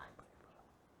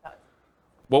full-time.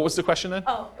 What was the question then?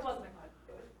 Oh, it wasn't a question.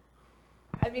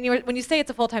 I mean, when you say it's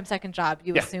a full-time second job,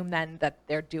 you Yeah. assume then that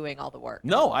they're doing all the work.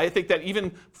 No, I think that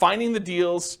even finding the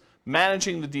deals,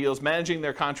 managing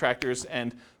their contractors,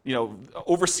 and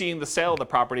overseeing the sale of the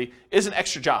property is an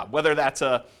extra job. Whether that's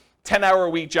a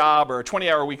 10-hour-a-week job or a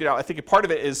 20-hour-a-week job, I think part of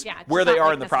it is Yeah, where they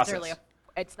are in the process.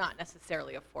 It's not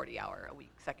necessarily a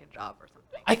 40-hour-a-week second job or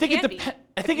something. I think can it be.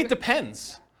 I think it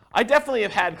depends. I definitely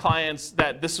have had clients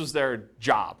that this was their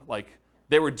job, like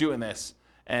they were doing this,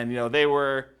 and they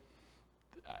were,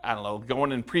 I don't know,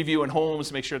 going and previewing homes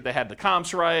to make sure that they had the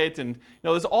comps right, and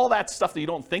there's all that stuff that you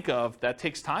don't think of that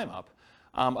takes time up.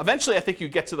 Eventually, I think you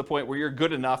get to the point where you're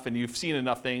good enough and you've seen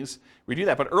enough things where you do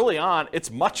that. But early on, it's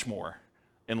much more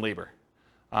in labor.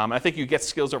 I think you get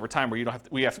skills over time where you don't have to,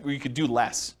 where you could do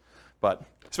less. But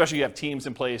especially you have teams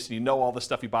in place and all the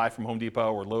stuff you buy from Home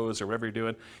Depot or Lowe's or whatever you're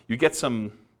doing, you get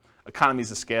some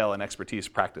economies of scale and expertise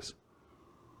practice.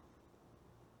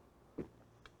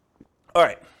 All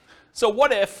right. So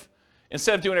what if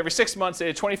instead of doing every 6 months, they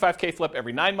did 25K flip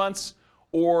every 9 months,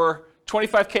 or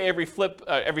 25K every flip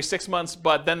every 6 months,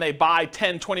 but then they buy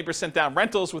 10, 20% down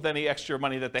rentals with any extra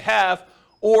money that they have,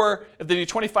 Or if they do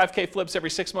 25K flips every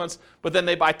 6 months, but then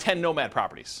they buy 10 Nomad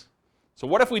properties. So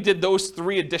what if we did those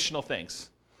 3 additional things?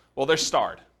 Well, they're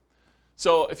starred.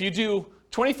 So if you do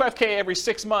 25K every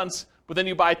 6 months, but then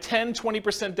you buy 10,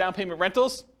 20% down payment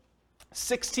rentals,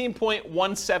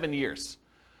 16.17 years.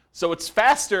 So it's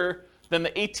faster than the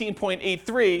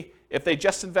 18.83 if they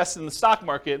just invested in the stock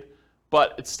market,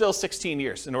 but it's still 16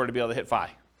 years in order to be able to hit FI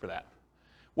for that.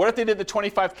 What if they did the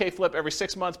 25K flip every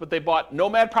 6 months, but they bought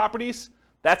Nomad properties?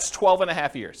 That's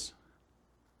 12.5 years.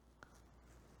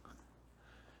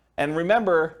 And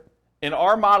remember, in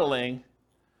our modeling,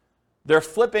 their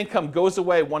flip income goes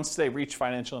away once they reach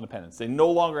financial independence. They no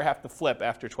longer have to flip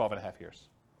after 12.5 years.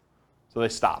 So they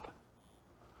stop.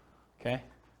 Okay?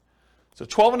 So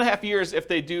 12.5 years if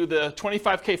they do the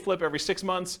 25K flip every 6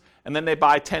 months, and then they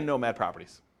buy 10 Nomad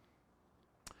properties.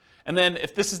 And then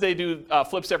if this is they do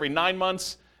flips every 9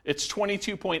 months, it's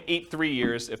 22.83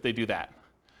 years if they do that.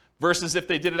 Versus if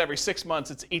they did it every 6 months,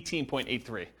 it's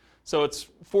 18.83. So it's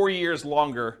 4 years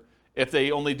longer if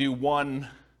they only do one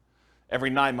every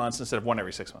 9 months instead of one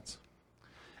every 6 months.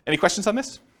 Any questions on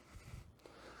this?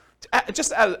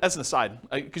 Just as an aside,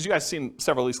 because you guys have seen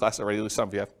several of these classes already, at least some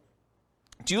of you have.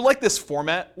 Do you like this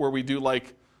format where we do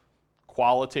like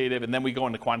qualitative and then we go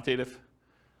into quantitative?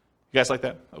 You guys like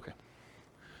that? Okay.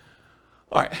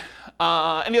 All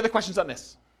right. Any other questions on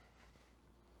this?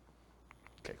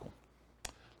 Okay, cool.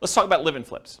 Let's talk about live-in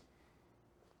flips.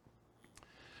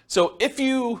 So if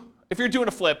you're doing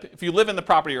a flip, if you live in the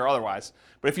property or otherwise,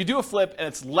 but if you do a flip and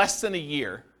it's less than a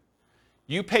year,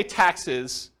 you pay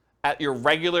taxes at your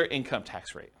regular income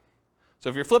tax rate. So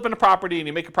if you're flipping a property and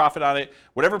you make a profit on it,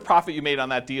 whatever profit you made on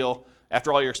that deal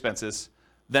after all your expenses,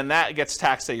 then that gets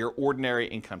taxed at your ordinary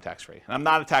income tax rate. And I'm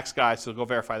not a tax guy, so go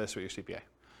verify this with your CPA.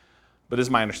 But this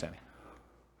is my understanding.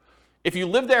 If you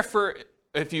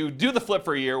do the flip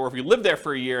for a year, or if you live there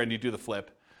for a year and you do the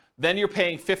flip, then you're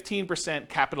paying 15%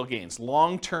 capital gains,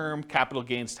 long-term capital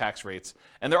gains tax rates.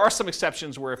 And there are some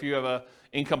exceptions where if you have an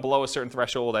income below a certain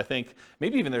threshold, I think,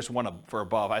 maybe even there's one for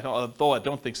above, though I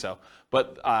don't think so.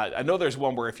 But I know there's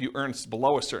one where if you earn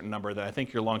below a certain number, then I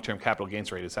think your long-term capital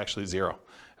gains rate is actually 0,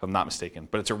 if I'm not mistaken.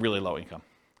 But it's a really low income.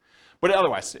 But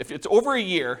otherwise, if it's over a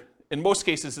year, in most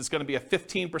cases, it's going to be a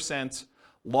 15%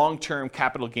 long-term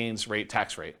capital gains rate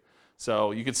tax rate.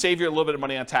 So you could save you a little bit of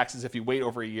money on taxes if you wait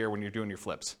over a year when you're doing your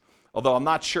flips. Although I'm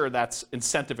not sure that's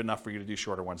incentive enough for you to do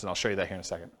shorter ones, and I'll show you that here in a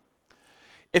second.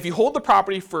 If you hold the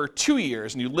property for 2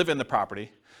 years and you live in the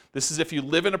property, this is if you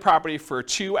live in a property for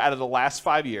 2 out of the last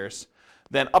 5 years,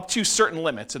 then up to certain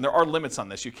limits, and there are limits on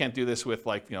this. You can't do this with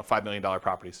like $5 million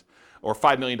properties or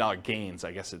 $5 million gains.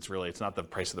 I guess it's not the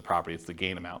price of the property, it's the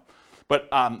gain amount. But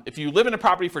if you live in a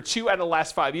property for 2 out of the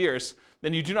last 5 years,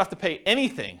 then you do not have to pay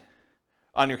anything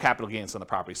on your capital gains on the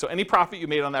property. So any profit you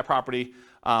made on that property,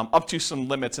 up to some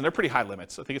limits, and they're pretty high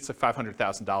limits. I think it's like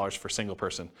 $500,000 for a single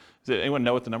person. Does anyone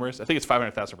know what the number is? I think it's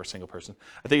 $500,000 for a single person.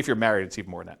 I think if you're married, it's even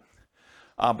more than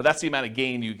that. But that's the amount of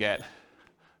gain you get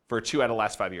for 2 out of the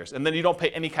last 5 years. And then you don't pay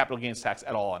any capital gains tax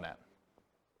at all on that.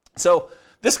 So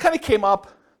this kind of came up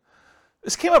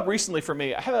recently for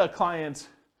me. I had a client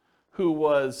who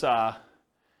was,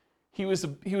 he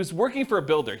was working for a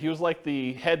builder. He was like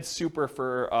the head super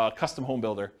for a custom home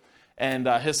builder. And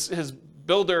his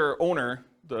builder owner,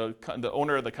 the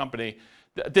owner of the company,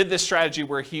 did this strategy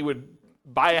where he would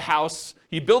buy a house,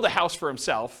 he'd build a house for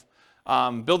himself,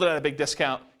 build it at a big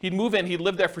discount. He'd move in, he'd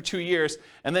live there for 2 years,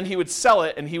 and then he would sell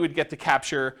it and he would get to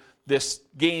capture this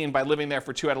gain by living there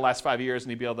for 2 out of the last 5 years,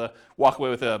 and he'd be able to walk away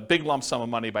with a big lump sum of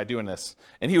money by doing this.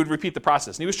 And he would repeat the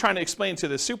process. And he was trying to explain to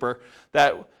this super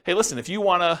that, hey, listen, if you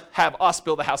want to have us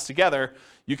build a house together,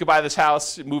 you could buy this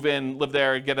house, move in, live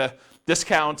there, get a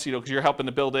discount, because you're helping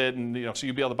to build it, and so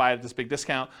you'd be able to buy it at this big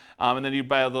discount. And then you'd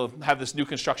be able to have this new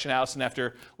construction house, and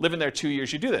after living there 2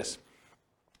 years, you do this.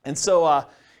 And so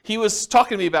he was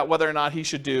talking to me about whether or not he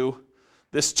should do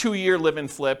this 2-year live-in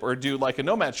flip or do like a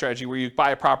Nomad strategy where you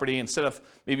buy a property instead of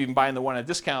maybe even buying the one at a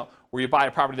discount, where you buy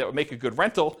a property that would make a good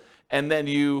rental and then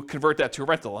you convert that to a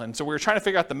rental. And so we were trying to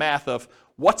figure out the math of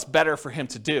what's better for him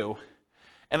to do.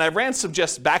 And I ran some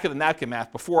just back of the napkin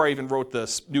math before I even wrote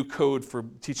this new code for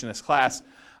teaching this class.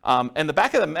 And the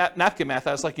back of the napkin math,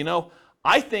 I was like,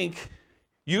 I think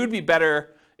you would be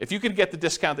better if you could get the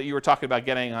discount that you were talking about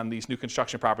getting on these new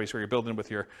construction properties where you're building with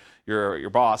your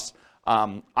boss.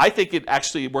 I think it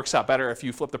actually works out better if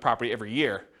you flip the property every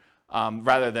year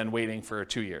rather than waiting for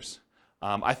 2 years.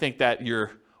 I think that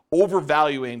you're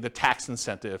overvaluing the tax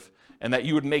incentive and that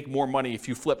you would make more money if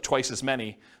you flip twice as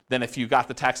many than if you got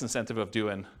the tax incentive of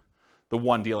doing the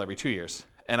one deal every 2 years.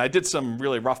 And I did some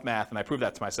really rough math and I proved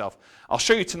that to myself. I'll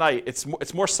show you tonight,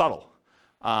 it's more subtle.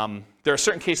 There are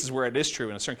certain cases where it is true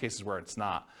and certain cases where it's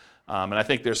not. And I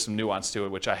think there's some nuance to it,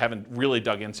 which I haven't really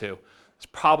dug into. It's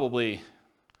probably,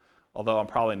 although I'm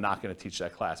probably not going to teach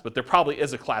that class, but there probably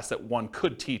is a class that one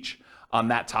could teach on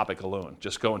that topic alone,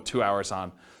 just going 2 hours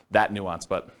on that nuance,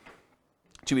 but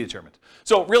to be determined.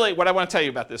 So really what I want to tell you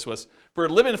about this was, for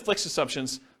live-in fixed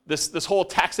assumptions, this whole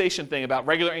taxation thing about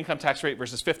regular income tax rate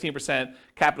versus 15%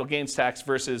 capital gains tax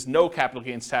versus no capital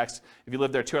gains tax if you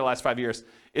live there 2 of the last 5 years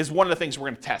is one of the things we're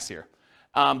going to test here.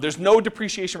 There's no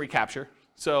depreciation recapture.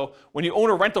 So when you own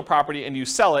a rental property and you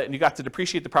sell it and you got to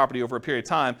depreciate the property over a period of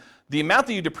time, the amount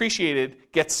that you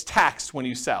depreciated gets taxed when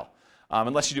you sell.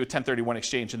 Unless you do a 1031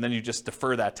 exchange, and then you just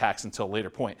defer that tax until a later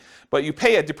point. But you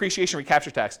pay a depreciation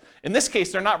recapture tax. In this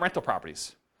case, they're not rental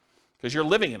properties because you're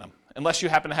living in them. Unless you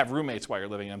happen to have roommates while you're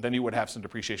living in them, then you would have some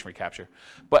depreciation recapture.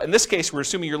 But in this case, we're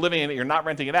assuming you're living in it, you're not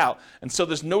renting it out, and so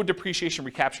there's no depreciation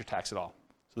recapture tax at all.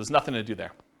 So there's nothing to do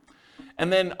there.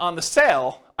 And then on the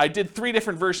sale, I did 3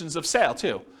 different versions of sale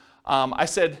too. I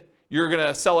said you're going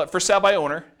to sell it for sale by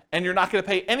owner, and you're not going to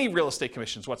pay any real estate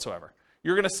commissions whatsoever.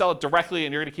 You're going to sell it directly,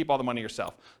 and you're going to keep all the money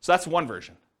yourself. So that's one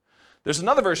version. There's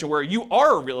another version where you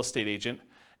are a real estate agent,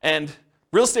 and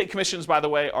real estate commissions, by the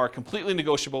way, are completely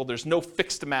negotiable. There's no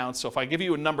fixed amount. So if I give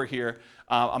you a number here,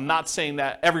 I'm not saying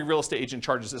that every real estate agent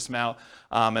charges this amount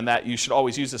and that you should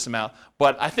always use this amount.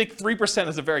 But I think 3%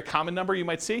 is a very common number you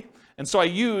might see. And so I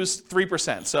use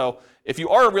 3%. So if you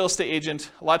are a real estate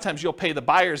agent, a lot of times you'll pay the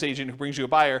buyer's agent who brings you a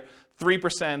buyer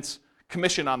 3%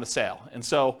 commission on the sale. And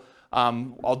so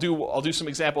I'll do some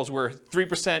examples where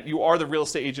 3% you are the real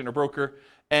estate agent or broker.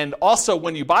 And also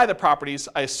when you buy the properties,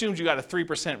 I assumed you got a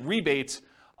 3% rebate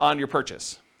on your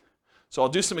purchase. So I'll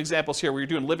do some examples here where you're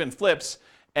doing live-in flips,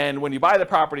 and when you buy the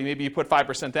property, maybe you put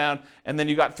 5% down, and then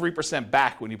you got 3%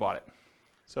 back when you bought it.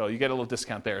 So you get a little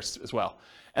discount there as well.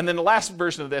 And then the last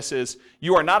version of this is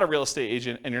you are not a real estate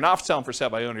agent and you're not selling for sale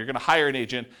by owner. You're going to hire an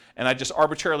agent, and I just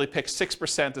arbitrarily picked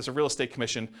 6% as a real estate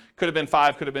commission. Could have been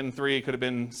 5, could have been 3, could have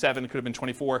been 7, could have been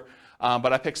 24.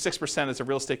 But I picked 6% as a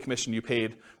real estate commission you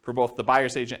paid for both the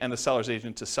buyer's agent and the seller's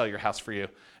agent to sell your house for you.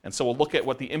 And so we'll look at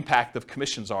what the impact of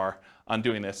commissions are on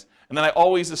doing this. And then I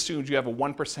always assumed you have a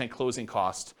 1% closing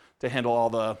cost to handle all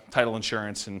the title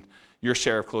insurance and your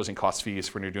share of closing cost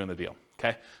fees when you're doing the deal.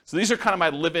 Okay? So these are kind of my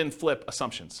live-in flip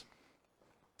assumptions.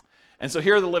 And so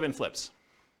here are the live-in flips.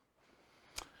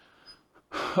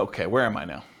 Okay, where am I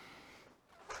now?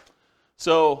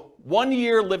 So 1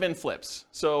 year live-in flips.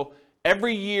 So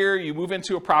every year you move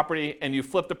into a property and you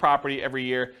flip the property every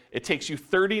year. It takes you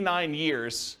 39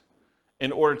 years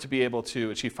in order to be able to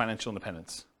achieve financial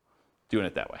independence, doing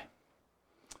it that way.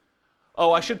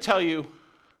 Oh, I should tell you,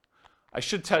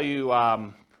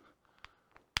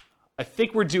 I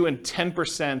think we're doing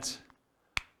 10%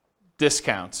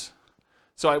 discounts.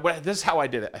 So this is how I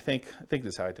did it. I think this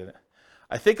is how I did it.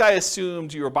 I think I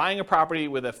assumed you were buying a property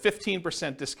with a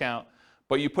 15% discount,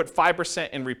 but you put 5%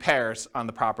 in repairs on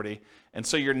the property, and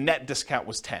so your net discount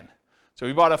was 10. So if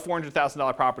you bought a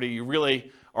 $400,000 property, you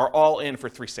really are all in for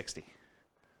 $360,000.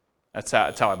 That's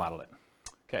how I modeled it.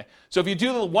 Okay. So if you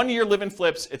do the 1 year live-in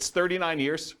flips, it's 39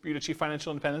 years for you to achieve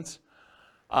financial independence.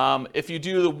 If you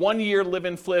do the 1 year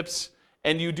live-in flips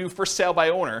and you do for sale by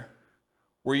owner,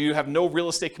 where you have no real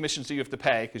estate commissions that you have to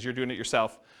pay because you're doing it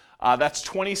yourself, that's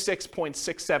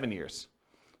 26.67 years.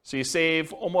 So you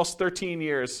save almost 13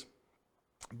 years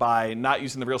by not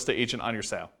using the real estate agent on your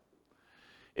sale.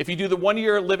 If you do the 1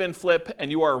 year live-in flip and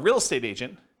you are a real estate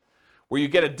agent, where you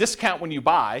get a discount when you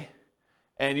buy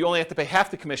and you only have to pay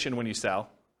half the commission when you sell,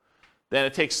 then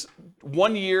it takes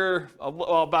 1 year,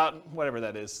 well, about whatever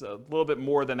that is, a little bit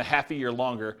more than a half a year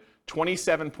longer,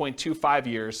 27.25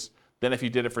 years than if you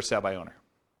did it for sale by owner.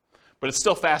 But it's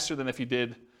still faster than if you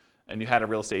did and you had a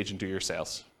real estate agent do your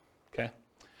sales. Okay?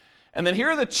 And then here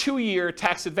are the 2 year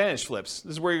tax advantage flips.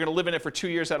 This is where you're going to live in it for 2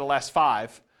 years out of the last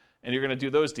 5, and you're going to do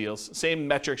those deals. Same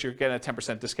metrics, you're getting a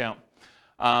 10% discount.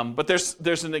 But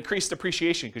there's an increased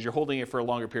appreciation because you're holding it for a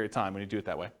longer period of time when you do it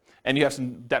that way. And you have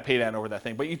some debt pay down over that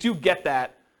thing. But you do get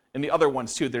that in the other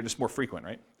ones too. They're just more frequent,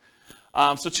 right?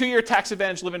 So 2 year tax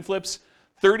advantage live-in flips,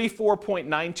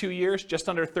 34.92 years, just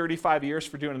under 35 years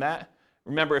for doing that.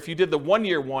 Remember, if you did the 1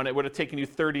 year one, it would have taken you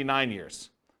 39 years.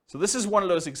 So this is one of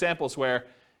those examples where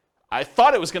I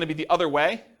thought it was going to be the other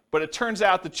way, but it turns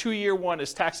out the 2 year one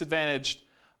is tax advantaged.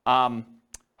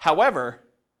 However,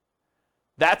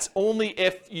 that's only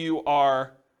if you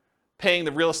are paying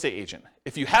the real estate agent.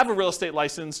 If you have a real estate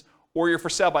license or you're for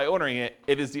sale by owning it,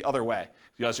 it is the other way,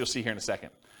 as you'll see here in a second.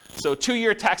 So 2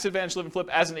 year tax advantage live and flip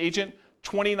as an agent,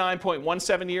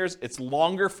 29.17 years. It's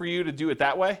longer for you to do it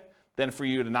that way than for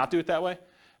you to not do it that way.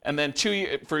 and then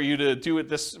for you to do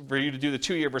the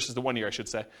 2 year versus the 1 year, I should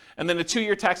say. And then the 2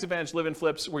 year tax advantage live-in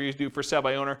flips where you do for sale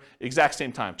by owner, exact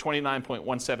same time,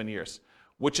 29.17 years,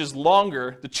 which is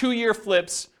longer. The 2 year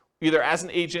flips, either as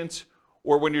an agent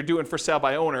or when you're doing for sale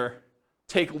by owner,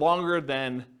 take longer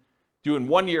than doing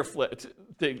 1 year flips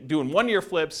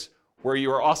where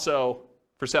you are also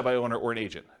for sale by owner or an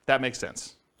agent. If that makes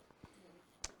sense.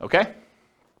 Okay?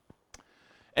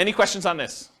 Any questions on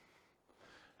this?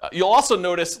 You'll also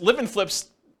notice live-in flips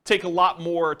take a lot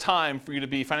more time for you to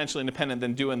be financially independent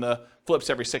than doing the flips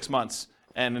every 6 months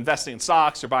and investing in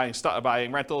stocks or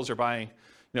buying rentals or buying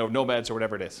nomads or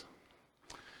whatever it is.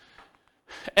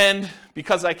 And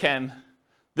because I can,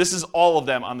 this is all of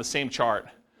them on the same chart.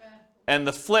 And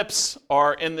the flips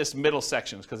are in this middle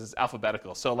section because it's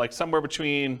alphabetical. So like somewhere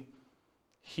between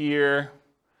here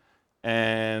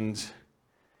and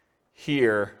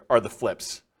here are the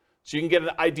flips. So you can get an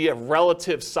idea of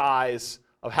relative size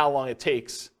of how long it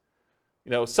takes.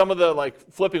 Some of the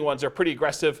like flipping ones are pretty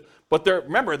aggressive, but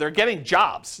remember, they're getting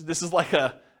jobs. This is like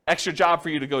a extra job for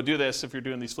you to go do this if you're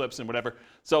doing these flips and whatever.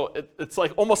 So it's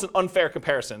like almost an unfair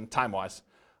comparison time-wise.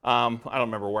 I don't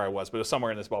remember where I was, but it was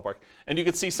somewhere in this ballpark. And you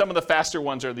can see some of the faster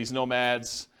ones are these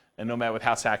nomads and nomad with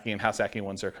house hacking, and house hacking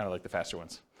ones are kind of like the faster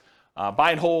ones.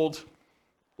 Buy and hold,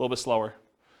 a little bit slower.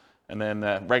 And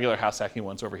then regular house hacking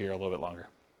ones over here a little bit longer.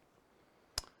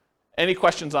 Any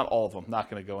questions on all of them? Not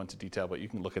going to go into detail, but you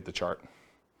can look at the chart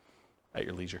at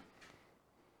your leisure.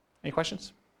 Any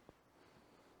questions?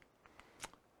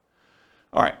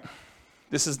 All right.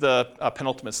 This is the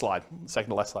penultimate slide, second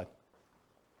to last slide.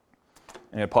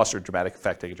 And pause for dramatic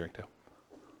effect. Take a drink, too.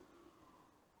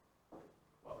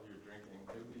 While you're drinking,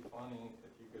 it would be funny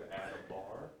if you could add a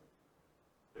bar.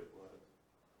 It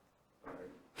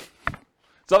would.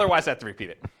 So otherwise, I have to repeat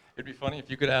it. It'd be funny if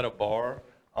you could add a bar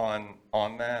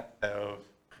on that of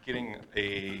getting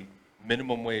a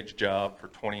minimum wage job for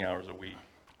 20 hours a week.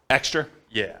 Extra?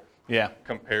 Yeah. Yeah.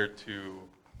 Compared to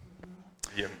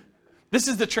the... This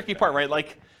is the tricky part, right?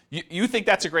 Like, you think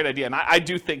that's a great idea, and I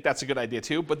do think that's a good idea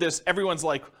too, but everyone's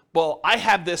like, well, I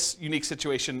have this unique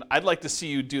situation. I'd like to see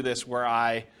you do this where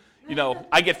I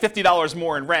get $50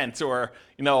 more in rent, or,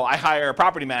 I hire a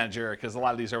property manager, because a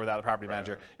lot of these are without a property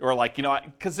manager, or like,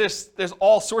 because there's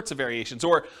all sorts of variations,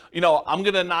 or, I'm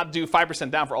going to not do 5%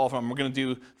 down for all of them. We're going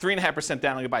to do 3.5%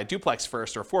 down. I'm going to buy a duplex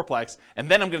first or a fourplex, and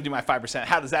then I'm going to do my 5%.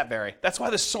 How does that vary? That's why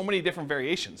there's so many different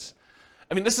variations.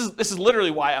 I mean, this is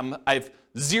literally why I've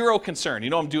zero concern.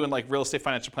 I'm doing like Real Estate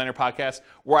Financial Planner podcast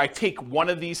where I take one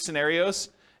of these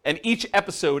scenarios, and each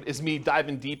episode is me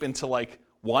diving deep into like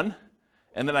one,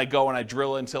 and then I go and I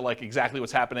drill into like exactly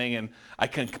what's happening, and I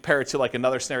can compare it to like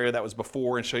another scenario that was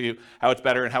before and show you how it's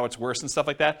better and how it's worse and stuff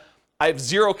like that. I have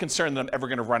zero concern that I'm ever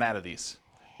going to run out of these,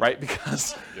 right?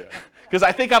 Because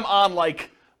I think I'm on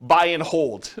like buy and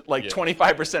hold, like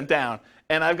 25% down.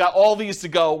 And I've got all these to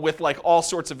go with like all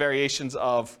sorts of variations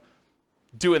of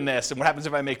doing this. And what happens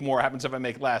if I make more? What happens if I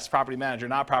make less? Property manager,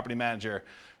 not property manager.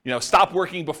 Stop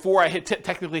working before I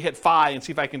technically hit FI and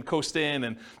see if I can coast in.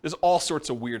 And there's all sorts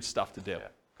of weird stuff to do.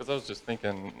 Because I was just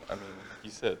thinking, you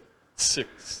said two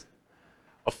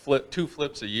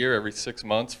flips a year every 6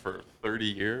 months for 30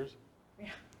 years. Yeah.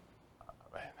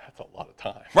 Man, that's a lot of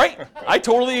time. Right. I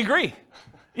totally agree.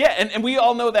 Yeah, and we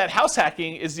all know that house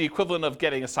hacking is the equivalent of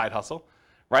getting a side hustle.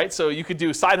 Right? So you could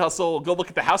do side hustle, go look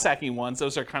at the house hacking ones.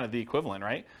 Those are kind of the equivalent,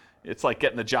 right? It's like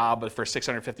getting the job for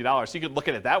 $650. So you could look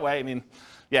at it that way.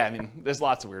 There's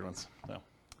lots of weird ones. So.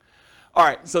 All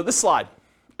right, so this slide.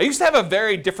 I used to have a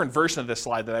very different version of this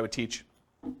slide that I would teach.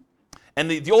 And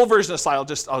the old version of the slide,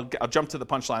 I'll jump to the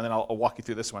punchline, then I'll walk you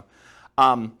through this one.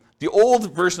 The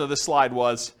old version of this slide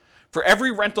was, for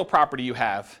every rental property you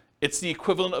have, it's the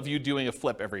equivalent of you doing a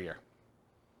flip every year.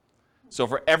 So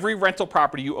for every rental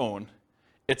property you own,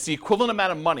 it's the equivalent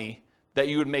amount of money that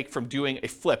you would make from doing a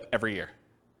flip every year.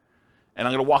 And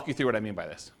I'm going to walk you through what I mean by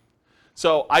this.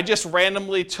 So I just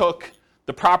randomly took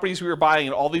the properties we were buying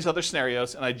in all these other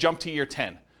scenarios, and I jumped to year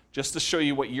 10, just to show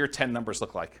you what year 10 numbers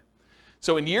look like.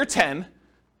 So in year 10,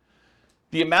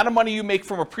 the amount of money you make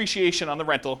from appreciation on the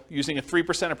rental, using a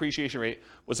 3% appreciation rate,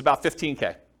 was about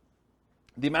 $15K.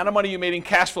 The amount of money you made in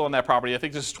cash flow on that property, I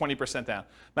think this is 20% down.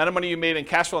 The amount of money you made in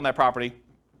cash flow on that property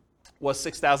was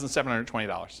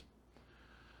 $6,720.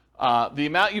 The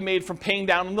amount you made from paying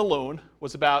down on the loan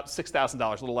was about $6,000, a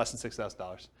little less than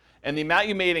 $6,000. And the amount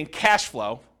you made in cash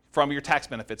flow from your tax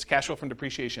benefits, cash flow from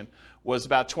depreciation, was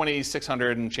about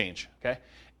 $2,600 and change. Okay?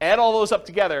 Add all those up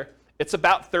together, it's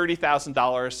about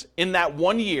 $30,000 in that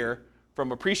 1 year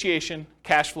from appreciation,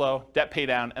 cash flow, debt pay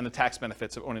down, and the tax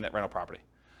benefits of owning that rental property.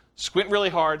 Squint really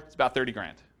hard, it's about 30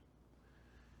 grand.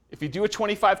 If you do a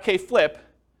 25K flip,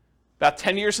 About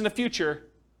 10 years in the future,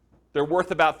 they're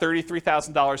worth about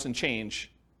 $33,000 in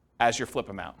change as your flip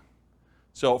amount.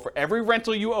 So for every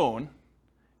rental you own,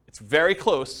 it's very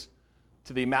close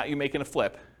to the amount you make in a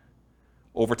flip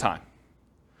over time.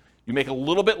 You make a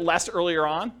little bit less earlier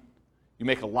on, you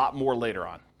make a lot more later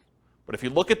on. But if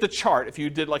you look at the chart, if you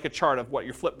did like a chart of what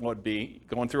your flip would be,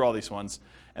 going through all these ones,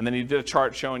 and then you did a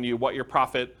chart showing you what your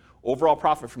profit, overall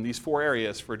profit from these 4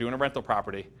 areas for doing a rental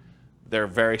property, they're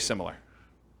very similar.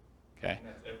 Okay? And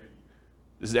that's every year.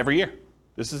 This is every year.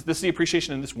 This is the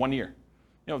appreciation in this 1 year.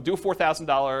 You know, do a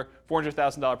 $4,000,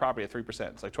 $400,000 property at 3%.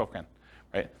 It's like 12 grand,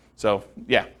 right? So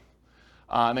yeah.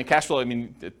 And then cash flow, I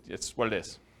mean, it's what it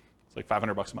is. It's like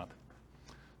 $500 a month.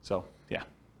 So yeah.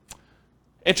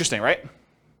 Interesting, right?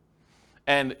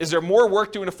 And is there more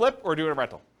work doing a flip or doing a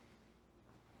rental?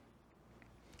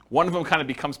 One of them kind of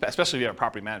becomes, especially if you have a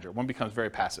property manager, one becomes very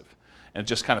passive. And it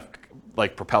just kind of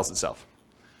like propels itself.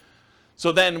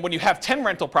 So then when you have 10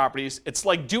 rental properties, it's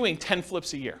like doing 10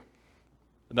 flips a year.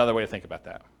 Another way to think about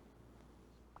that.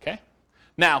 Okay?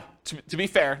 Now, to be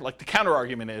fair, like the counter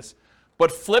argument is,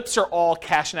 but flips are all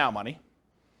cash now money.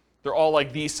 They're all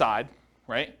like the side,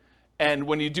 right? And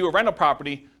when you do a rental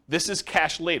property, this is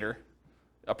cash later.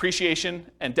 Appreciation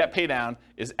and debt pay down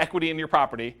is equity in your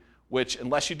property, which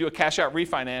unless you do a cash out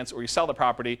refinance or you sell the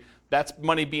property, that's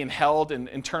money being held and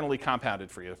internally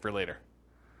compounded for you for later.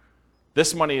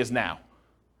 This money is now.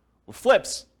 With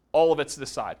flips, all of it's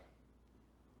this side.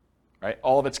 Right?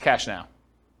 All of it's cash now.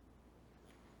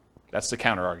 That's the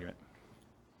counter argument.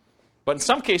 But in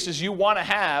some cases, you want to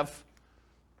have,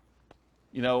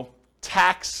 you know,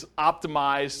 tax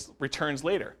optimized returns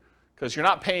later, because you're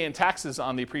not paying taxes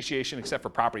on the appreciation except for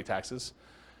property taxes,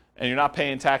 and you're not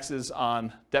paying taxes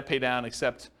on debt pay down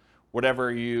except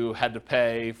whatever you had to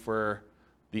pay for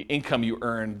the income you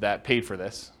earned that paid for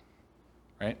this,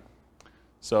 right?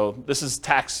 So this is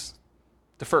tax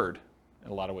deferred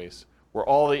in a lot of ways, where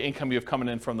all the income you have coming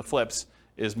in from the flips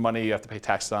is money you have to pay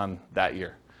taxes on that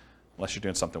year, unless you're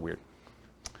doing something weird,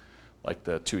 like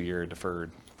the 2-year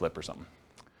deferred flip or something.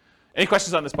 Any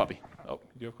questions on this puppy? Oh,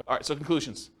 you have, all right, so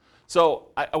conclusions. So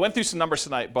I went through some numbers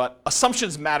tonight, but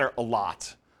assumptions matter a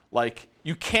lot. Like,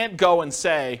 you can't go and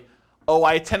say, oh,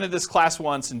 I attended this class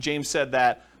once and James said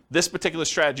that this particular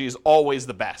strategy is always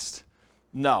the best.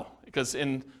 No, because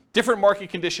in different market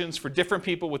conditions for different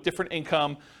people with different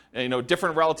income, you know,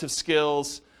 different relative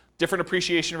skills, different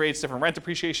appreciation rates, different rent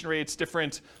appreciation rates,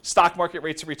 different stock market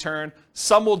rates of return.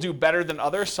 Some will do better than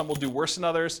others, some will do worse than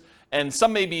others, and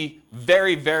some may be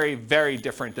very, very, very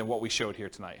different than what we showed here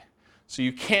tonight. So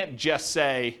you can't just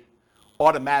say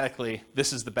automatically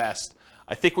this is the best.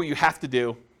 I think what you have to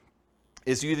do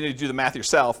is you either need to do the math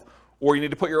yourself or you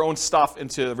need to put your own stuff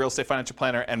into the Real Estate Financial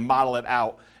Planner and model it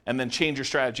out and then change your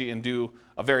strategy and do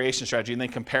a variation strategy and then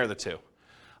compare the two.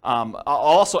 I'll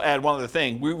also add one other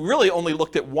thing. We really only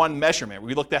looked at one measurement.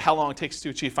 We looked at how long it takes to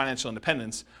achieve financial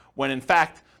independence, when in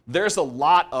fact, there's a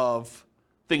lot of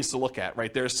things to look at,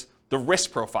 right? There's the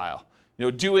risk profile. You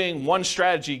know, doing one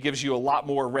strategy gives you a lot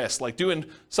more risk. Like doing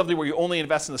something where you only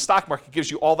invest in the stock market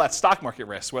gives you all that stock market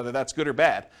risk, whether that's good or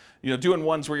bad. You know, doing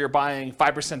ones where you're buying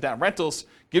 5% down rentals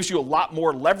gives you a lot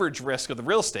more leverage risk of the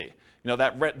real estate. You know,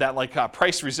 that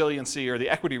price resiliency or the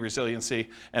equity resiliency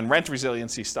and rent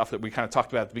resiliency stuff that we kind of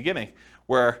talked about at the beginning,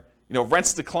 where, you know,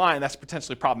 rents decline, that's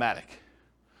potentially problematic.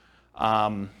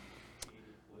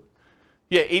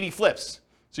 80 flips.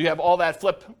 So you have all that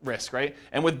flip risk, right?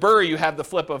 And with BRRRR, you have the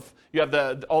flip of, you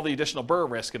have all the additional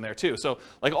BRRRR risk in there too. So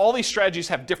like all these strategies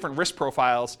have different risk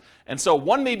profiles. And so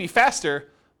one may be faster,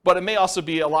 but it may also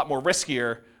be a lot more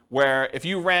riskier, where if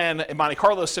you ran a Monte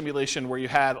Carlo simulation where you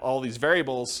had all these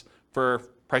variables for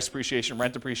price appreciation,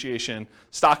 rent appreciation,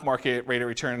 stock market rate of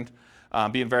return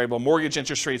being variable, mortgage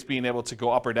interest rates being able to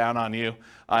go up or down on you,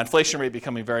 inflation rate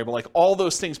becoming variable, like all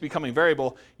those things becoming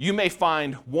variable, you may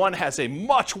find one has a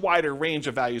much wider range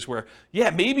of values where, yeah,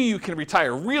 maybe you can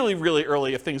retire really, really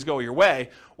early if things go your way,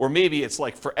 or maybe it's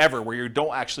like forever where you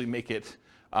don't actually make it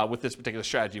with this particular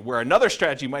strategy, where another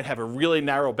strategy might have a really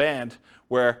narrow band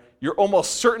where you're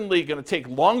almost certainly going to take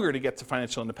longer to get to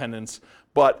financial independence,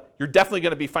 but you're definitely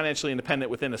going to be financially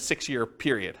independent within a 6-year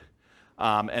period.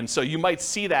 And so you might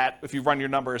see that if you run your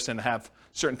numbers and have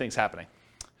certain things happening.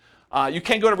 You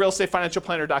can go to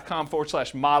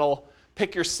realestatefinancialplanner.com/model,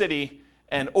 pick your city,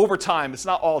 and over time, it's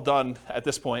not all done at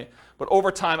this point, but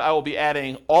over time I will be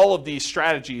adding all of these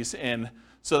strategies in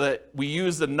so that we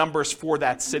use the numbers for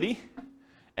that city,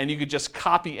 and you could just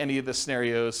copy any of the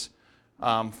scenarios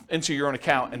into your own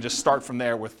account and just start from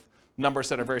there with numbers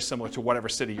that are very similar to whatever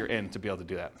city you're in to be able to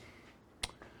do that.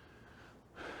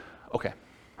 Okay.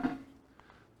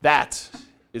 That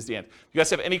is the end. You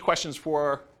guys have any questions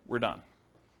for we're done.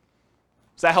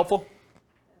 Is that helpful?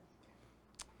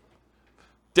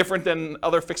 Different than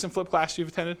other fix and flip classes you've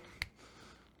attended?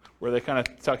 Where they kind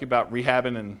of talk about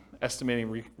rehabbing and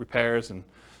estimating repairs and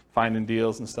finding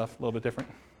deals and stuff, a little bit different?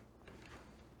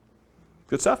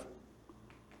 Good stuff?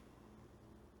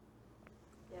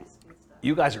 Yes, good stuff.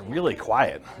 You guys are really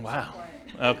quiet. Wow.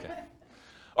 Okay.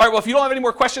 All right, well, if you don't have any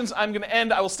more questions, I'm going to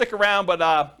end. I will stick around, but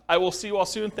I will see you all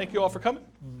soon. Thank you all for coming.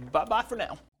 Bye-bye for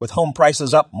now. With home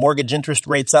prices up, mortgage interest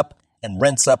rates up, and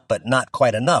rents up but not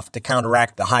quite enough to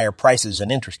counteract the higher prices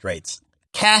and interest rates,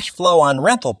 cash flow on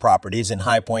rental properties in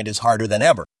High Point is harder than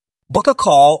ever. Book a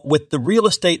call with the Real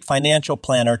Estate Financial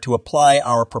Planner to apply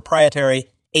our proprietary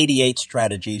 88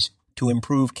 strategies to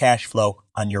improve cash flow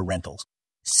on your rentals.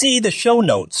 See the show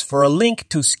notes for a link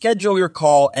to schedule your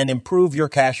call and improve your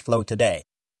cash flow today.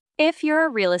 If you're a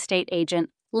real estate agent,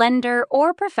 lender,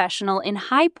 or professional in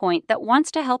High Point that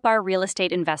wants to help our real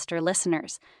estate investor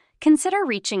listeners, consider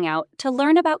reaching out to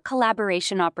learn about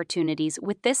collaboration opportunities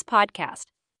with this podcast.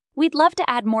 We'd love to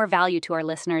add more value to our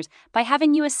listeners by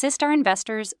having you assist our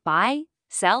investors buy,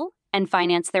 sell, and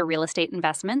finance their real estate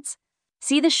investments.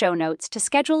 See the show notes to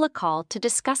schedule a call to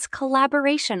discuss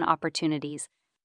collaboration opportunities.